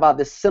so hard about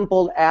this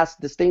simple-ass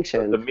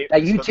distinction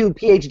that you two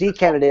PhD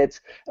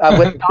candidates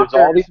with doctors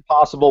there's all these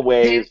possible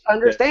ways.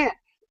 Understand.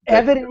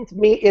 Evidence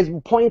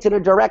points in a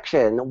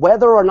direction,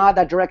 whether or not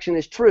that direction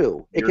is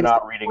true. You're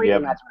not reading the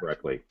evidence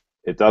correctly.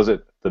 It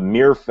doesn't. The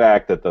mere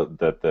fact that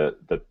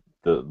the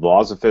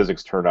laws of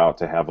physics turn out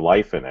to have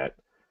life in it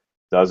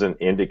doesn't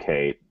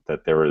indicate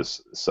that there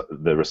was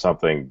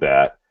something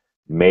that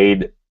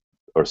made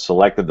or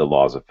selected the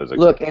laws of physics.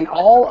 Look, in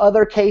all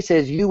other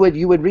cases, you would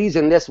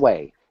reason this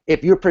way.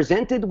 If you're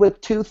presented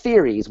with two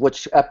theories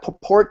which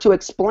purport to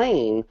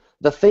explain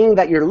the thing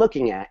that you're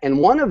looking at, and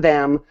one of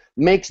them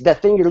makes the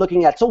thing you're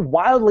looking at so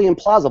wildly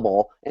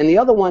implausible, and the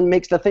other one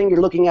makes the thing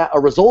you're looking at a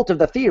result of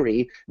the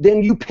theory,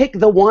 then you pick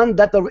the one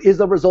that is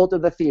the result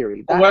of the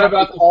theory. That what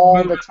about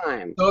all the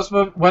time.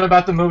 What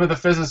about the move of the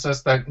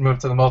physicists that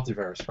moved to the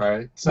multiverse,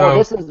 right? So well,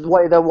 this is the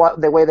way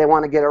they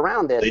want to get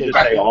around this. They just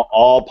say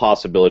all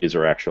possibilities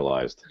are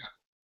actualized.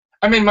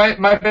 I mean,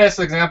 my best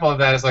example of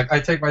that is like I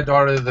take my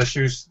daughter to the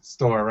shoe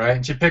store, right?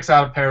 And she picks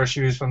out a pair of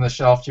shoes from the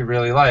shelf she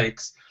really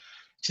likes.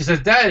 She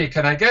says, "Daddy,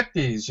 can I get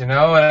these?" You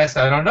know, and I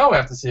said, "I don't know. I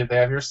have to see if they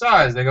have your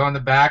size." They go in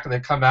the back and they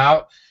come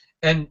out,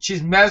 and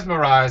she's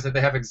mesmerized that they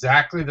have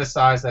exactly the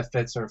size that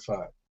fits her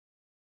foot.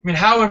 I mean,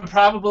 how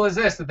improbable is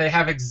this that they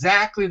have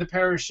exactly the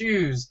pair of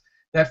shoes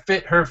that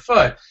fit her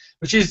foot?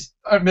 But she's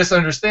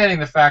misunderstanding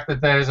the fact that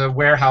there's a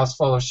warehouse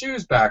full of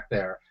shoes back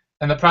there.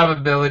 And the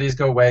probabilities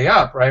go way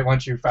up, right?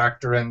 Once you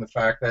factor in the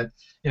fact that,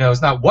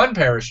 it's not one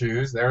pair of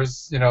shoes.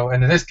 There's,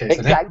 and in this case,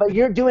 exactly. But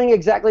you're doing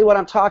exactly what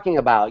I'm talking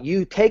about.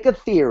 You take a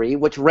theory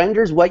which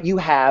renders what you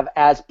have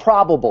as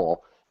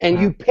probable, and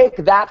you pick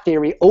that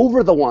theory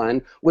over the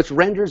one which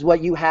renders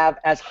what you have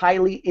as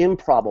highly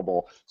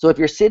improbable. So if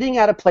you're sitting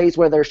at a place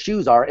where their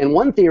shoes are, and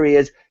one theory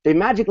is they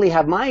magically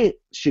have my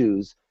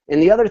shoes,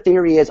 and the other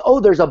theory is, oh,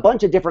 there's a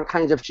bunch of different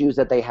kinds of shoes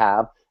that they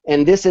have,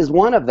 and this is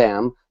one of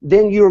them,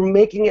 then you're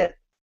making it.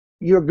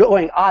 You're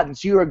going odd.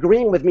 So you're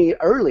agreeing with me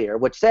earlier,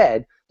 which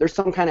said there's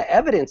some kind of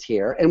evidence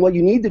here, and what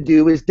you need to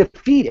do is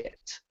defeat it.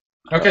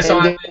 Okay,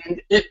 so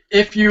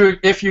if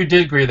you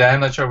did agree with that, I'm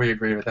not sure we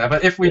agree with that,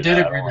 but if we did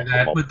agree with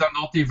that, would the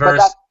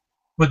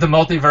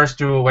multiverse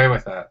do away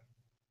with that?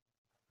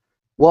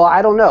 Well,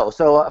 I don't know.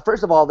 So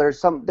first of all, there is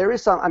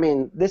some. I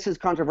mean, this is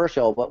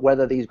controversial, but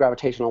whether these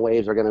gravitational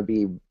waves are going to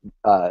be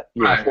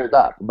hold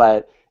up.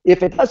 But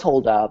if it does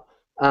hold up,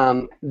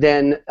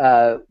 then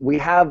we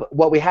have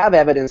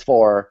evidence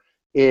for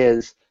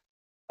is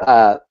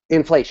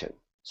inflation.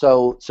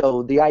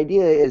 So the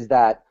idea is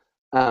that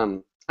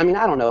I mean,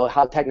 I don't know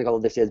how technical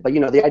this is, but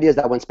the idea is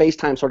that when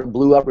space-time sort of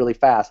blew up really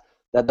fast,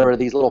 that there are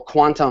these little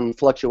quantum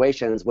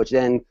fluctuations which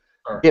then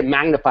get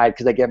magnified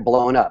because they get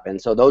blown up,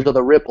 and so those are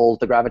the ripples,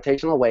 the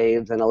gravitational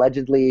waves, and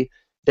allegedly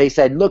they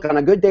said, look, on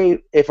a good day,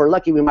 if we're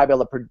lucky, we might be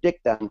able to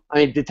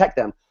detect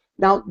them.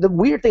 Now, the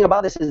weird thing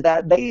about this is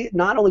that they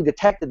not only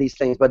detected these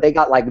things, but they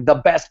got like the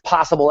best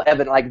possible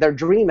evidence, like their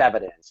dream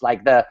evidence,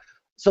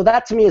 so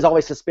that to me is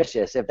always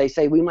suspicious. If they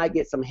say we might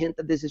get some hint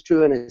that this is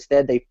true, and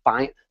instead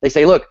they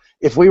say, look,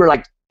 if we were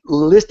like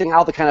listing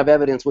out the kind of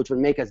evidence which would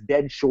make us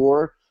dead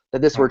sure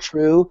that this were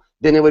true,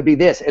 then it would be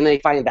this, and they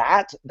find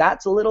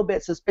that's a little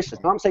bit suspicious.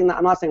 No,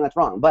 I'm not saying that's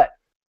wrong, but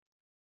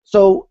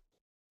so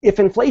if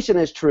inflation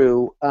is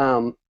true,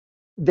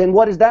 then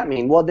what does that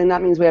mean? Well, then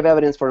that means we have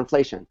evidence for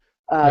inflation.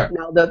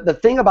 Now, the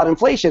thing about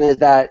inflation is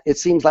that it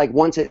seems like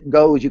once it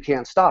goes, you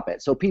can't stop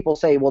it. So people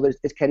say, well,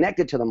 it's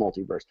connected to the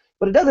multiverse,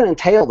 but it doesn't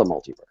entail the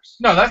multiverse.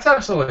 No, that's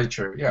absolutely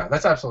true. Yeah,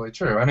 that's absolutely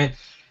true. I mean,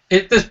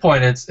 at this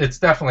point, it's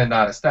definitely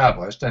not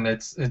established, and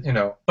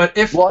But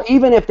if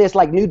even if this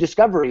like new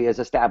discovery is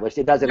established,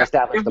 it doesn't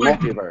establish the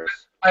multiverse.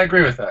 I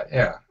agree with that.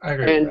 Yeah, I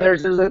agree. And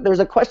there's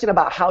a question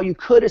about how you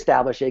could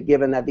establish it,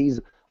 given that these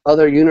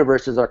other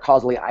universes are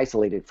causally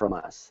isolated from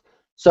us.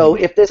 So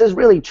if this is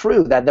really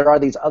true, that there are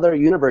these other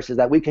universes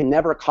that we can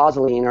never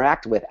causally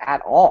interact with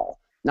at all,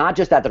 not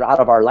just that they're out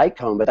of our light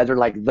cone, but that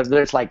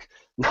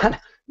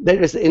they're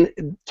just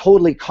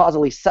totally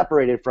causally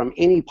separated from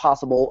any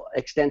possible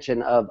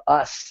extension of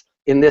us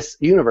in this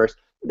universe,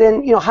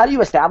 then how do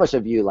you establish a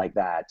view like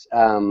that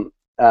in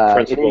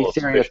any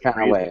serious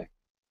kind of way?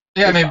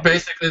 Yeah, I mean,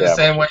 basically the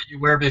same way you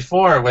were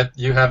before.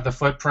 You have the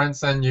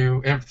footprints and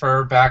you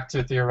infer back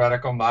to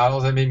theoretical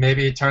models. I mean,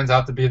 maybe it turns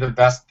out to be the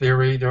best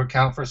theory to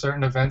account for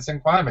certain events in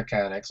quantum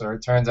mechanics, or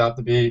it turns out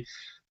to be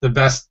the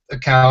best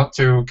account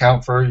to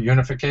account for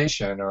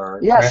unification,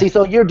 or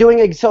so you're doing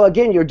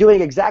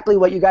exactly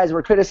what you guys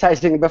were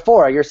criticizing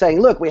before. You're saying,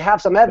 look, we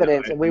have some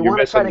evidence, and we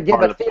want to try to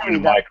give a theory.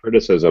 My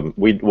criticism: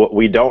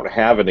 we don't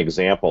have an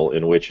example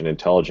in which an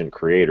intelligent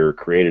creator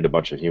created a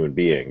bunch of human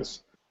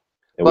beings.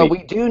 But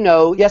we do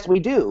know, yes, we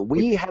do.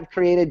 We have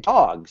created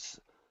dogs.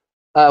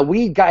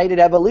 We guided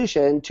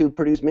evolution to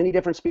produce many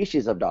different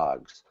species of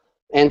dogs.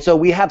 And so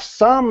we have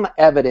some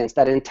evidence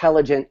that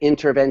intelligent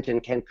intervention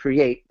can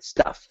create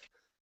stuff.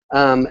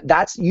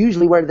 That's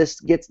usually where this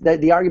gets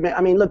the argument.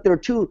 I mean, look, there are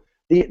two.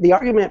 The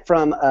argument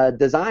from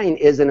design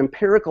is an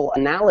empirical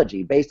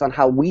analogy based on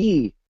how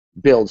we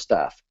build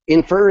stuff,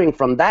 inferring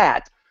from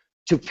that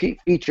to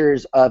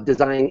features of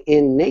design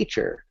in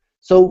nature.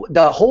 So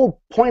the whole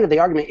point of the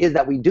argument is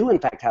that we do in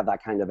fact have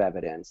that kind of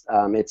evidence.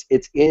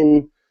 It's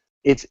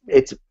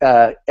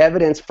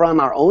evidence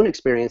from our own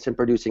experience in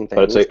producing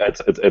things.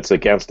 But it's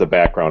against the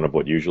background of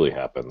what usually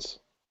happens.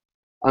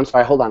 I'm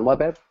sorry. Hold on. What,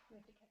 Bev?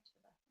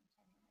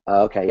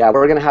 Okay. Yeah,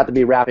 we're gonna have to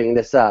be wrapping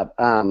this up.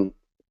 And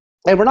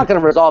we're not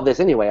gonna resolve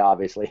this anyway,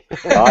 obviously.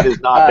 God is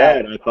not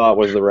dead, I thought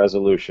was the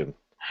resolution.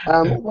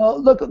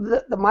 Well, look,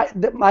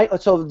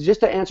 so just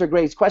to answer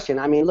Grace's question,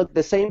 I mean, look,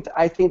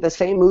 I think the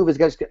same move is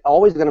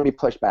always going to be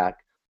pushed back,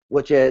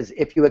 which is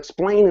if you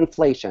explain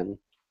inflation,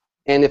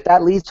 and if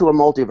that leads to a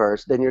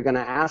multiverse, then you're going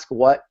to ask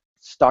what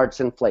starts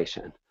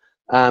inflation.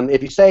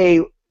 If you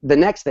say the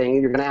next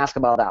thing, you're going to ask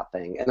about that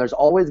thing, and there's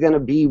always going to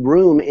be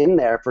room in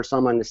there for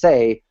someone to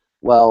say,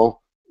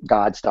 well,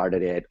 God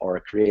started it, or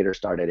a creator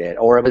started it,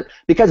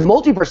 because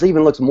multiverse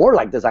even looks more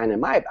like design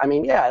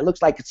it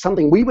looks like it's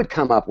something we would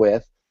come up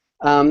with.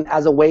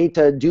 As a way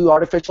to do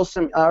artificial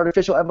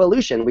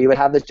evolution. We would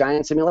have this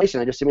giant simulation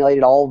that just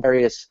simulated all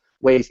various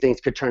ways things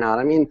could turn out.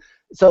 I mean,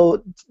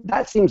 so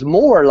that seems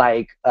more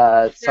like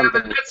something. Yeah,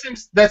 but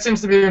that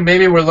seems to be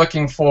maybe we're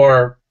looking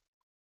for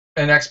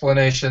an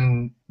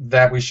explanation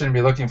that we shouldn't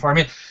be looking for. I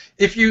mean,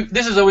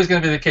 this is always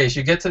going to be the case.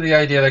 You get to the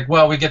idea like,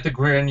 well, we get the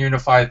grand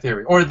unified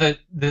theory, or the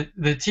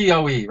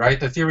TOE, right?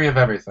 The theory of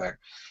everything.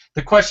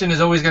 The question is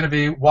always going to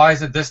be, why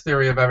is it this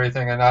theory of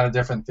everything and not a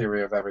different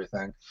theory of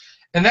everything?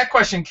 And that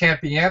question can't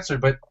be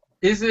answered, but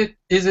is it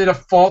a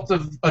fault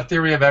of a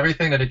theory of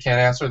everything that it can't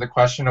answer the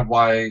question of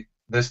why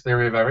this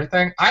theory of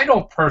everything? I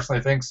don't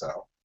personally think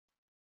so.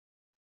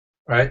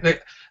 Right?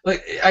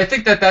 I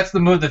think that's the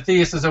move the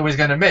theist is always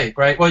going to make,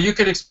 right? Well, you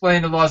could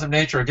explain the laws of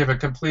nature or give a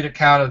complete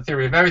account of the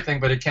theory of everything,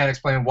 but it can't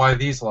explain why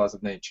these laws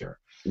of nature.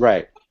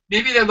 Right.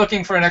 Maybe they're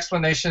looking for an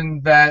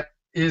explanation that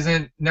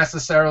isn't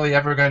necessarily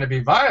ever going to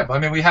be viable. I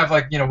mean, we have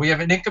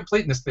an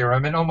incompleteness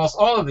theorem in almost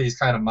all of these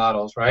kind of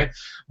models, right?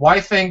 Why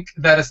think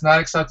that it's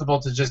not acceptable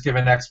to just give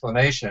an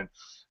explanation?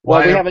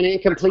 Well, we have an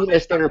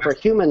incompleteness theorem for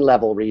human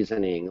level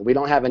reasoning. We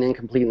don't have an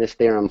incompleteness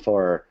theorem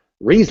for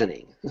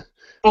reasoning.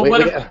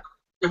 Well,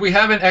 if we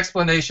have an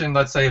explanation,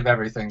 let's say, of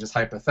everything, just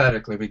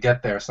hypothetically, we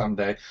get there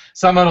someday,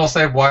 someone will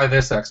say, why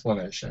this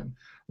explanation?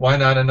 Why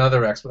not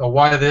another explanation?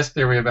 Why this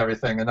theory of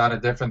everything and not a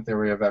different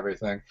theory of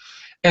everything?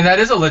 And that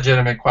is a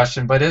legitimate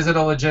question, but is it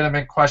a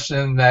legitimate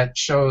question that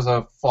shows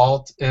a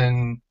fault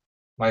in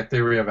my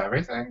theory of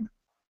everything?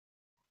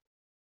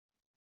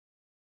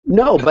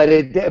 No, but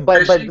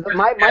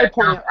my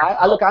point.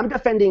 Look, I'm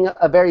defending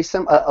a very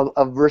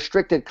a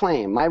restricted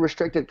claim. My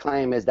restricted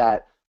claim is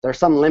that there's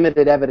some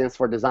limited evidence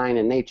for design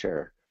in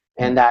nature,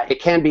 and that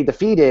it can be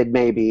defeated,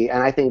 maybe.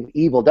 And I think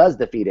evil does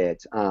defeat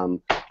it.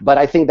 But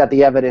I think that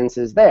the evidence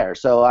is there.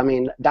 So I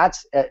mean,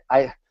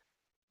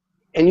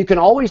 and you can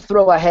always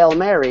throw a Hail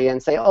Mary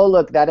and say, oh,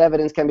 look, that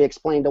evidence can be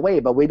explained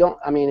away. But we don't,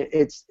 I mean,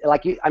 it's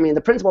like,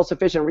 the principle of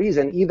sufficient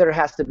reason either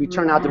has to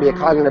turn out to be a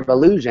cognitive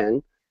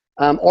illusion,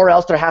 or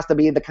else there has to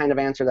be the kind of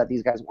answer that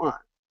these guys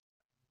want.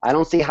 I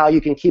don't see how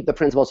you can keep the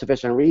principle of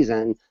sufficient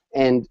reason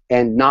and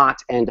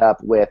not end up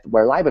with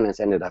where Leibniz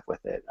ended up with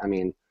it. I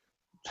mean,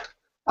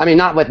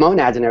 not with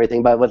monads and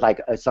everything, but with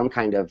like some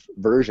kind of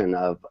version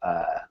of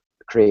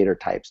creator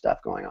type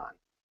stuff going on.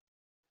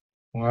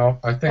 Well,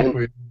 I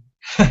think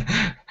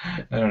I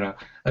don't know.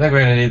 I think we're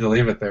going to need to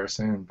leave it there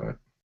soon, but...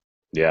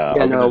 Yeah,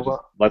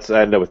 let's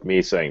end it with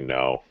me saying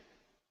no.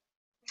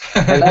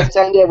 And let's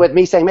end it with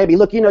me saying maybe.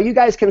 Look, you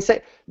guys can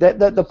say...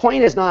 The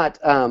point is not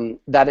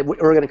that we're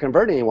going to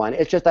convert anyone.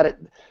 It's just that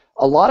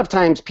a lot of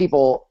times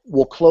people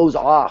will close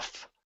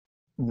off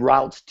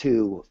routes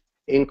to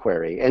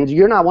inquiry, and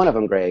you're not one of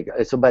them, Greg.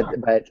 So, but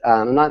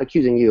I'm not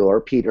accusing you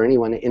or Pete or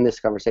anyone in this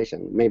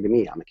conversation. Maybe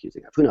me, I'm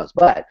accusing of. Who knows?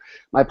 But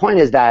my point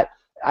is that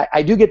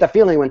I do get the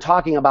feeling when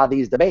talking about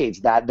these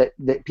debates that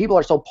people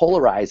are so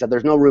polarized that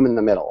there's no room in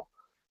the middle.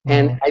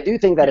 And I do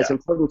think that it's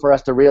important for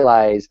us to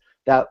realize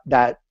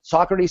that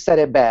Socrates said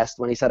it best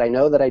when he said, "I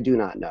know that I do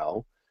not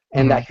know,"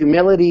 and that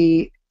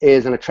humility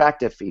is an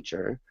attractive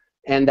feature,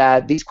 and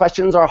that these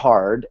questions are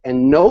hard,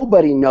 and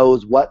nobody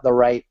knows what the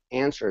right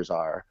answers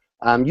are.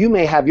 You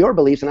may have your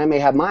beliefs, and I may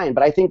have mine,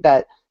 but I think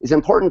that it's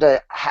important to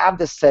have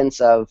this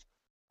sense of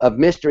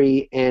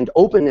mystery and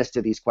openness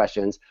to these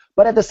questions.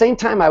 But at the same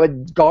time, I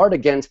would guard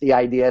against the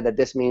idea that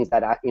this means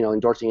that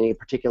endorsing any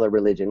particular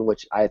religion,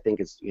 which I think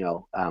is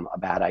a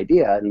bad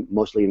idea, and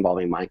mostly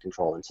involving mind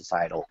control and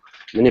societal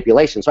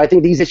manipulation. So I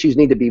think these issues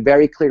need to be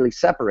very clearly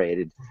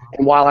separated.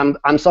 And while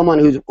I'm someone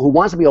who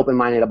wants to be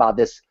open-minded about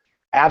this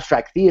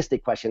abstract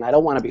theistic question, I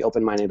don't want to be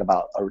open-minded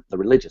about the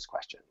religious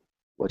question.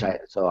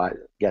 So I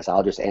guess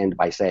I'll just end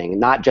by saying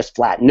not just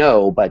flat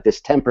no, but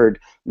this tempered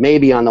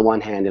maybe on the one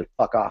hand and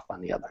fuck off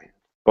on the other hand.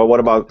 But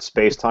what about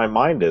space-time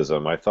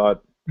mindism? I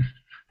thought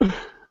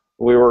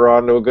we were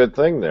on to a good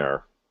thing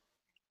there.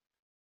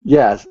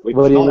 Yes. We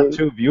still have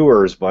 2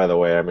 viewers, by the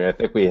way. I mean, I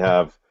think we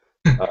have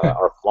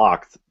our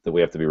flock that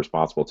we have to be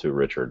responsible to,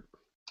 Richard.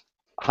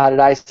 How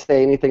did I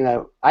say anything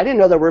that... I didn't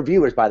know there were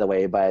viewers, by the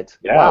way, but...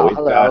 Yeah,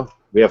 wow,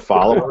 we have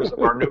followers of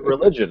our new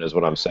religion, is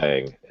what I'm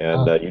saying.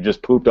 And you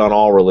just pooped on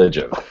all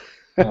religion.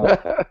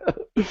 Yeah.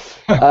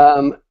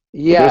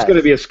 There's going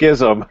to be a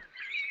schism.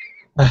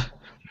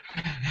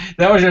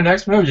 That was your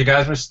next move. You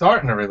guys were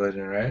starting a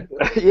religion, right?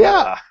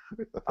 Yeah.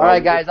 All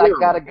right, guys, I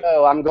gotta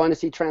go. I'm going to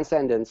see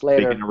Transcendence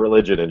later. Speaking of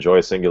religion, enjoy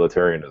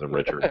singularitarianism,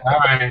 Richard. All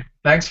right.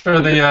 Thanks for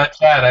the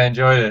chat. I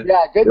enjoyed it.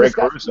 Yeah, good Greg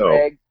discussion, Caruso.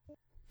 Greg.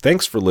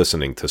 Thanks for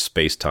listening to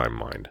Space Time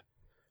Mind.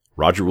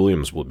 Roger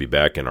Williams will be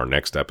back in our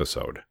next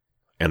episode,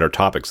 and our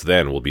topics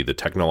then will be the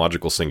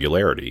technological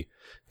singularity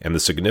and the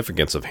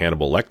significance of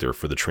Hannibal Lecter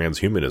for the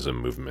transhumanism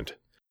movement.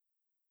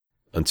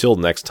 Until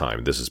next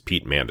time, this is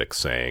Pete Mandic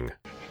saying...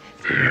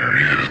 There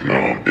is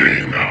no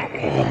Dana,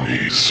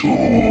 only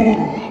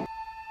Zool.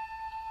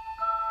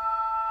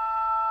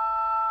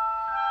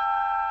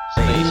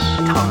 Space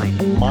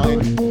time.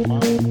 Mind.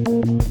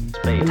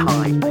 Space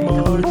time.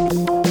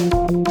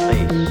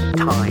 Space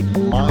time.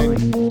 Mind.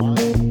 Space time.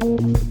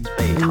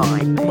 Space time.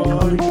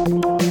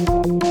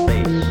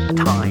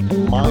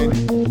 Mind.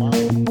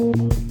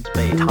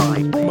 Space time. Space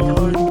time.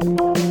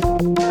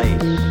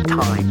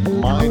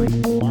 Mind.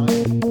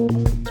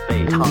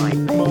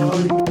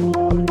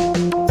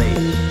 Space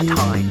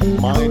time.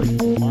 Mind.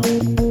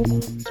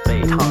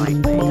 Space time. Space time. Mind. Space time. Space time. Mind. Space time. Space time. Mind. Space time.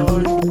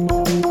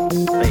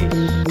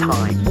 Space time. Mind. Space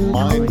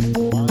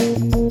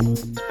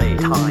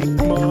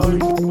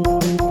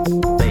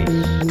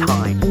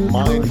time.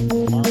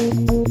 Mind.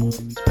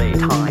 Space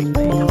time.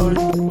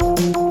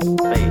 Mind.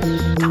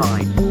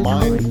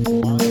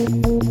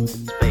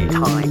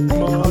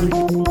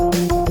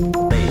 Space time.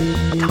 Mind. Space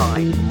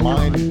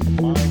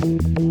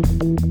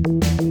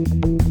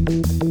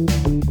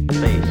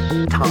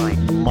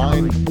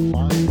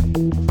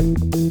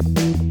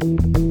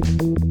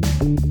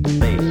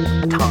time.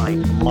 Mind.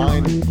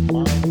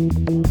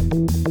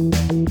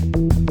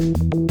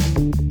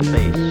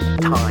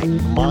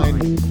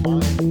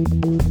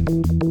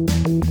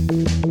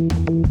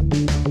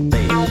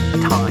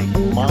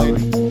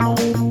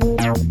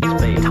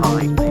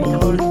 Space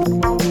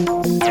time.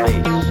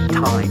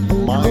 Space time.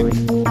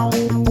 Mind. Space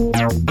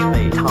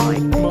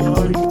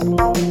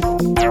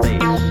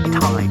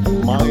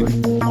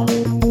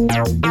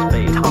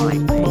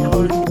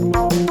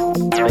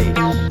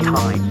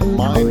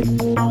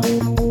time.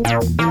 Space time. Mind. Space time. Space time. Mind. Space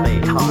time.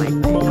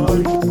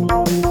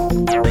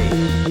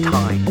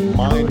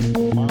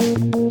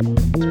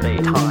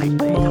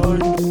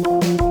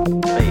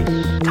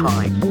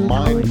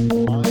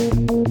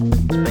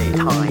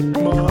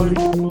 Space time.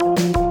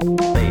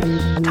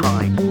 Mind.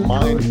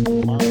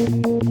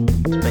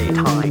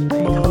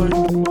 Space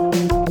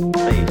time. Space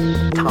time.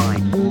 Mind. Space time. Space time. Mind. Space time. Space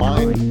time. Mind. Space time. Space time.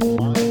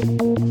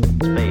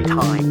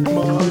 Mind.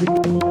 Space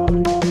time. Space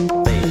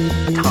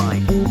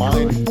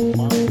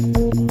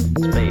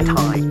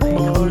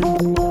time.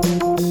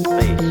 Mind. Space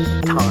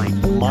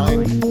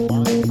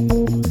time.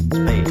 Space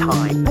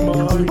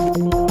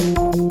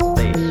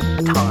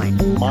time.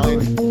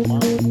 Mind.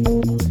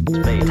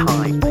 Space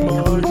time.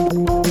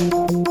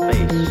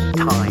 Space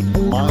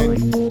time.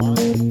 Mind.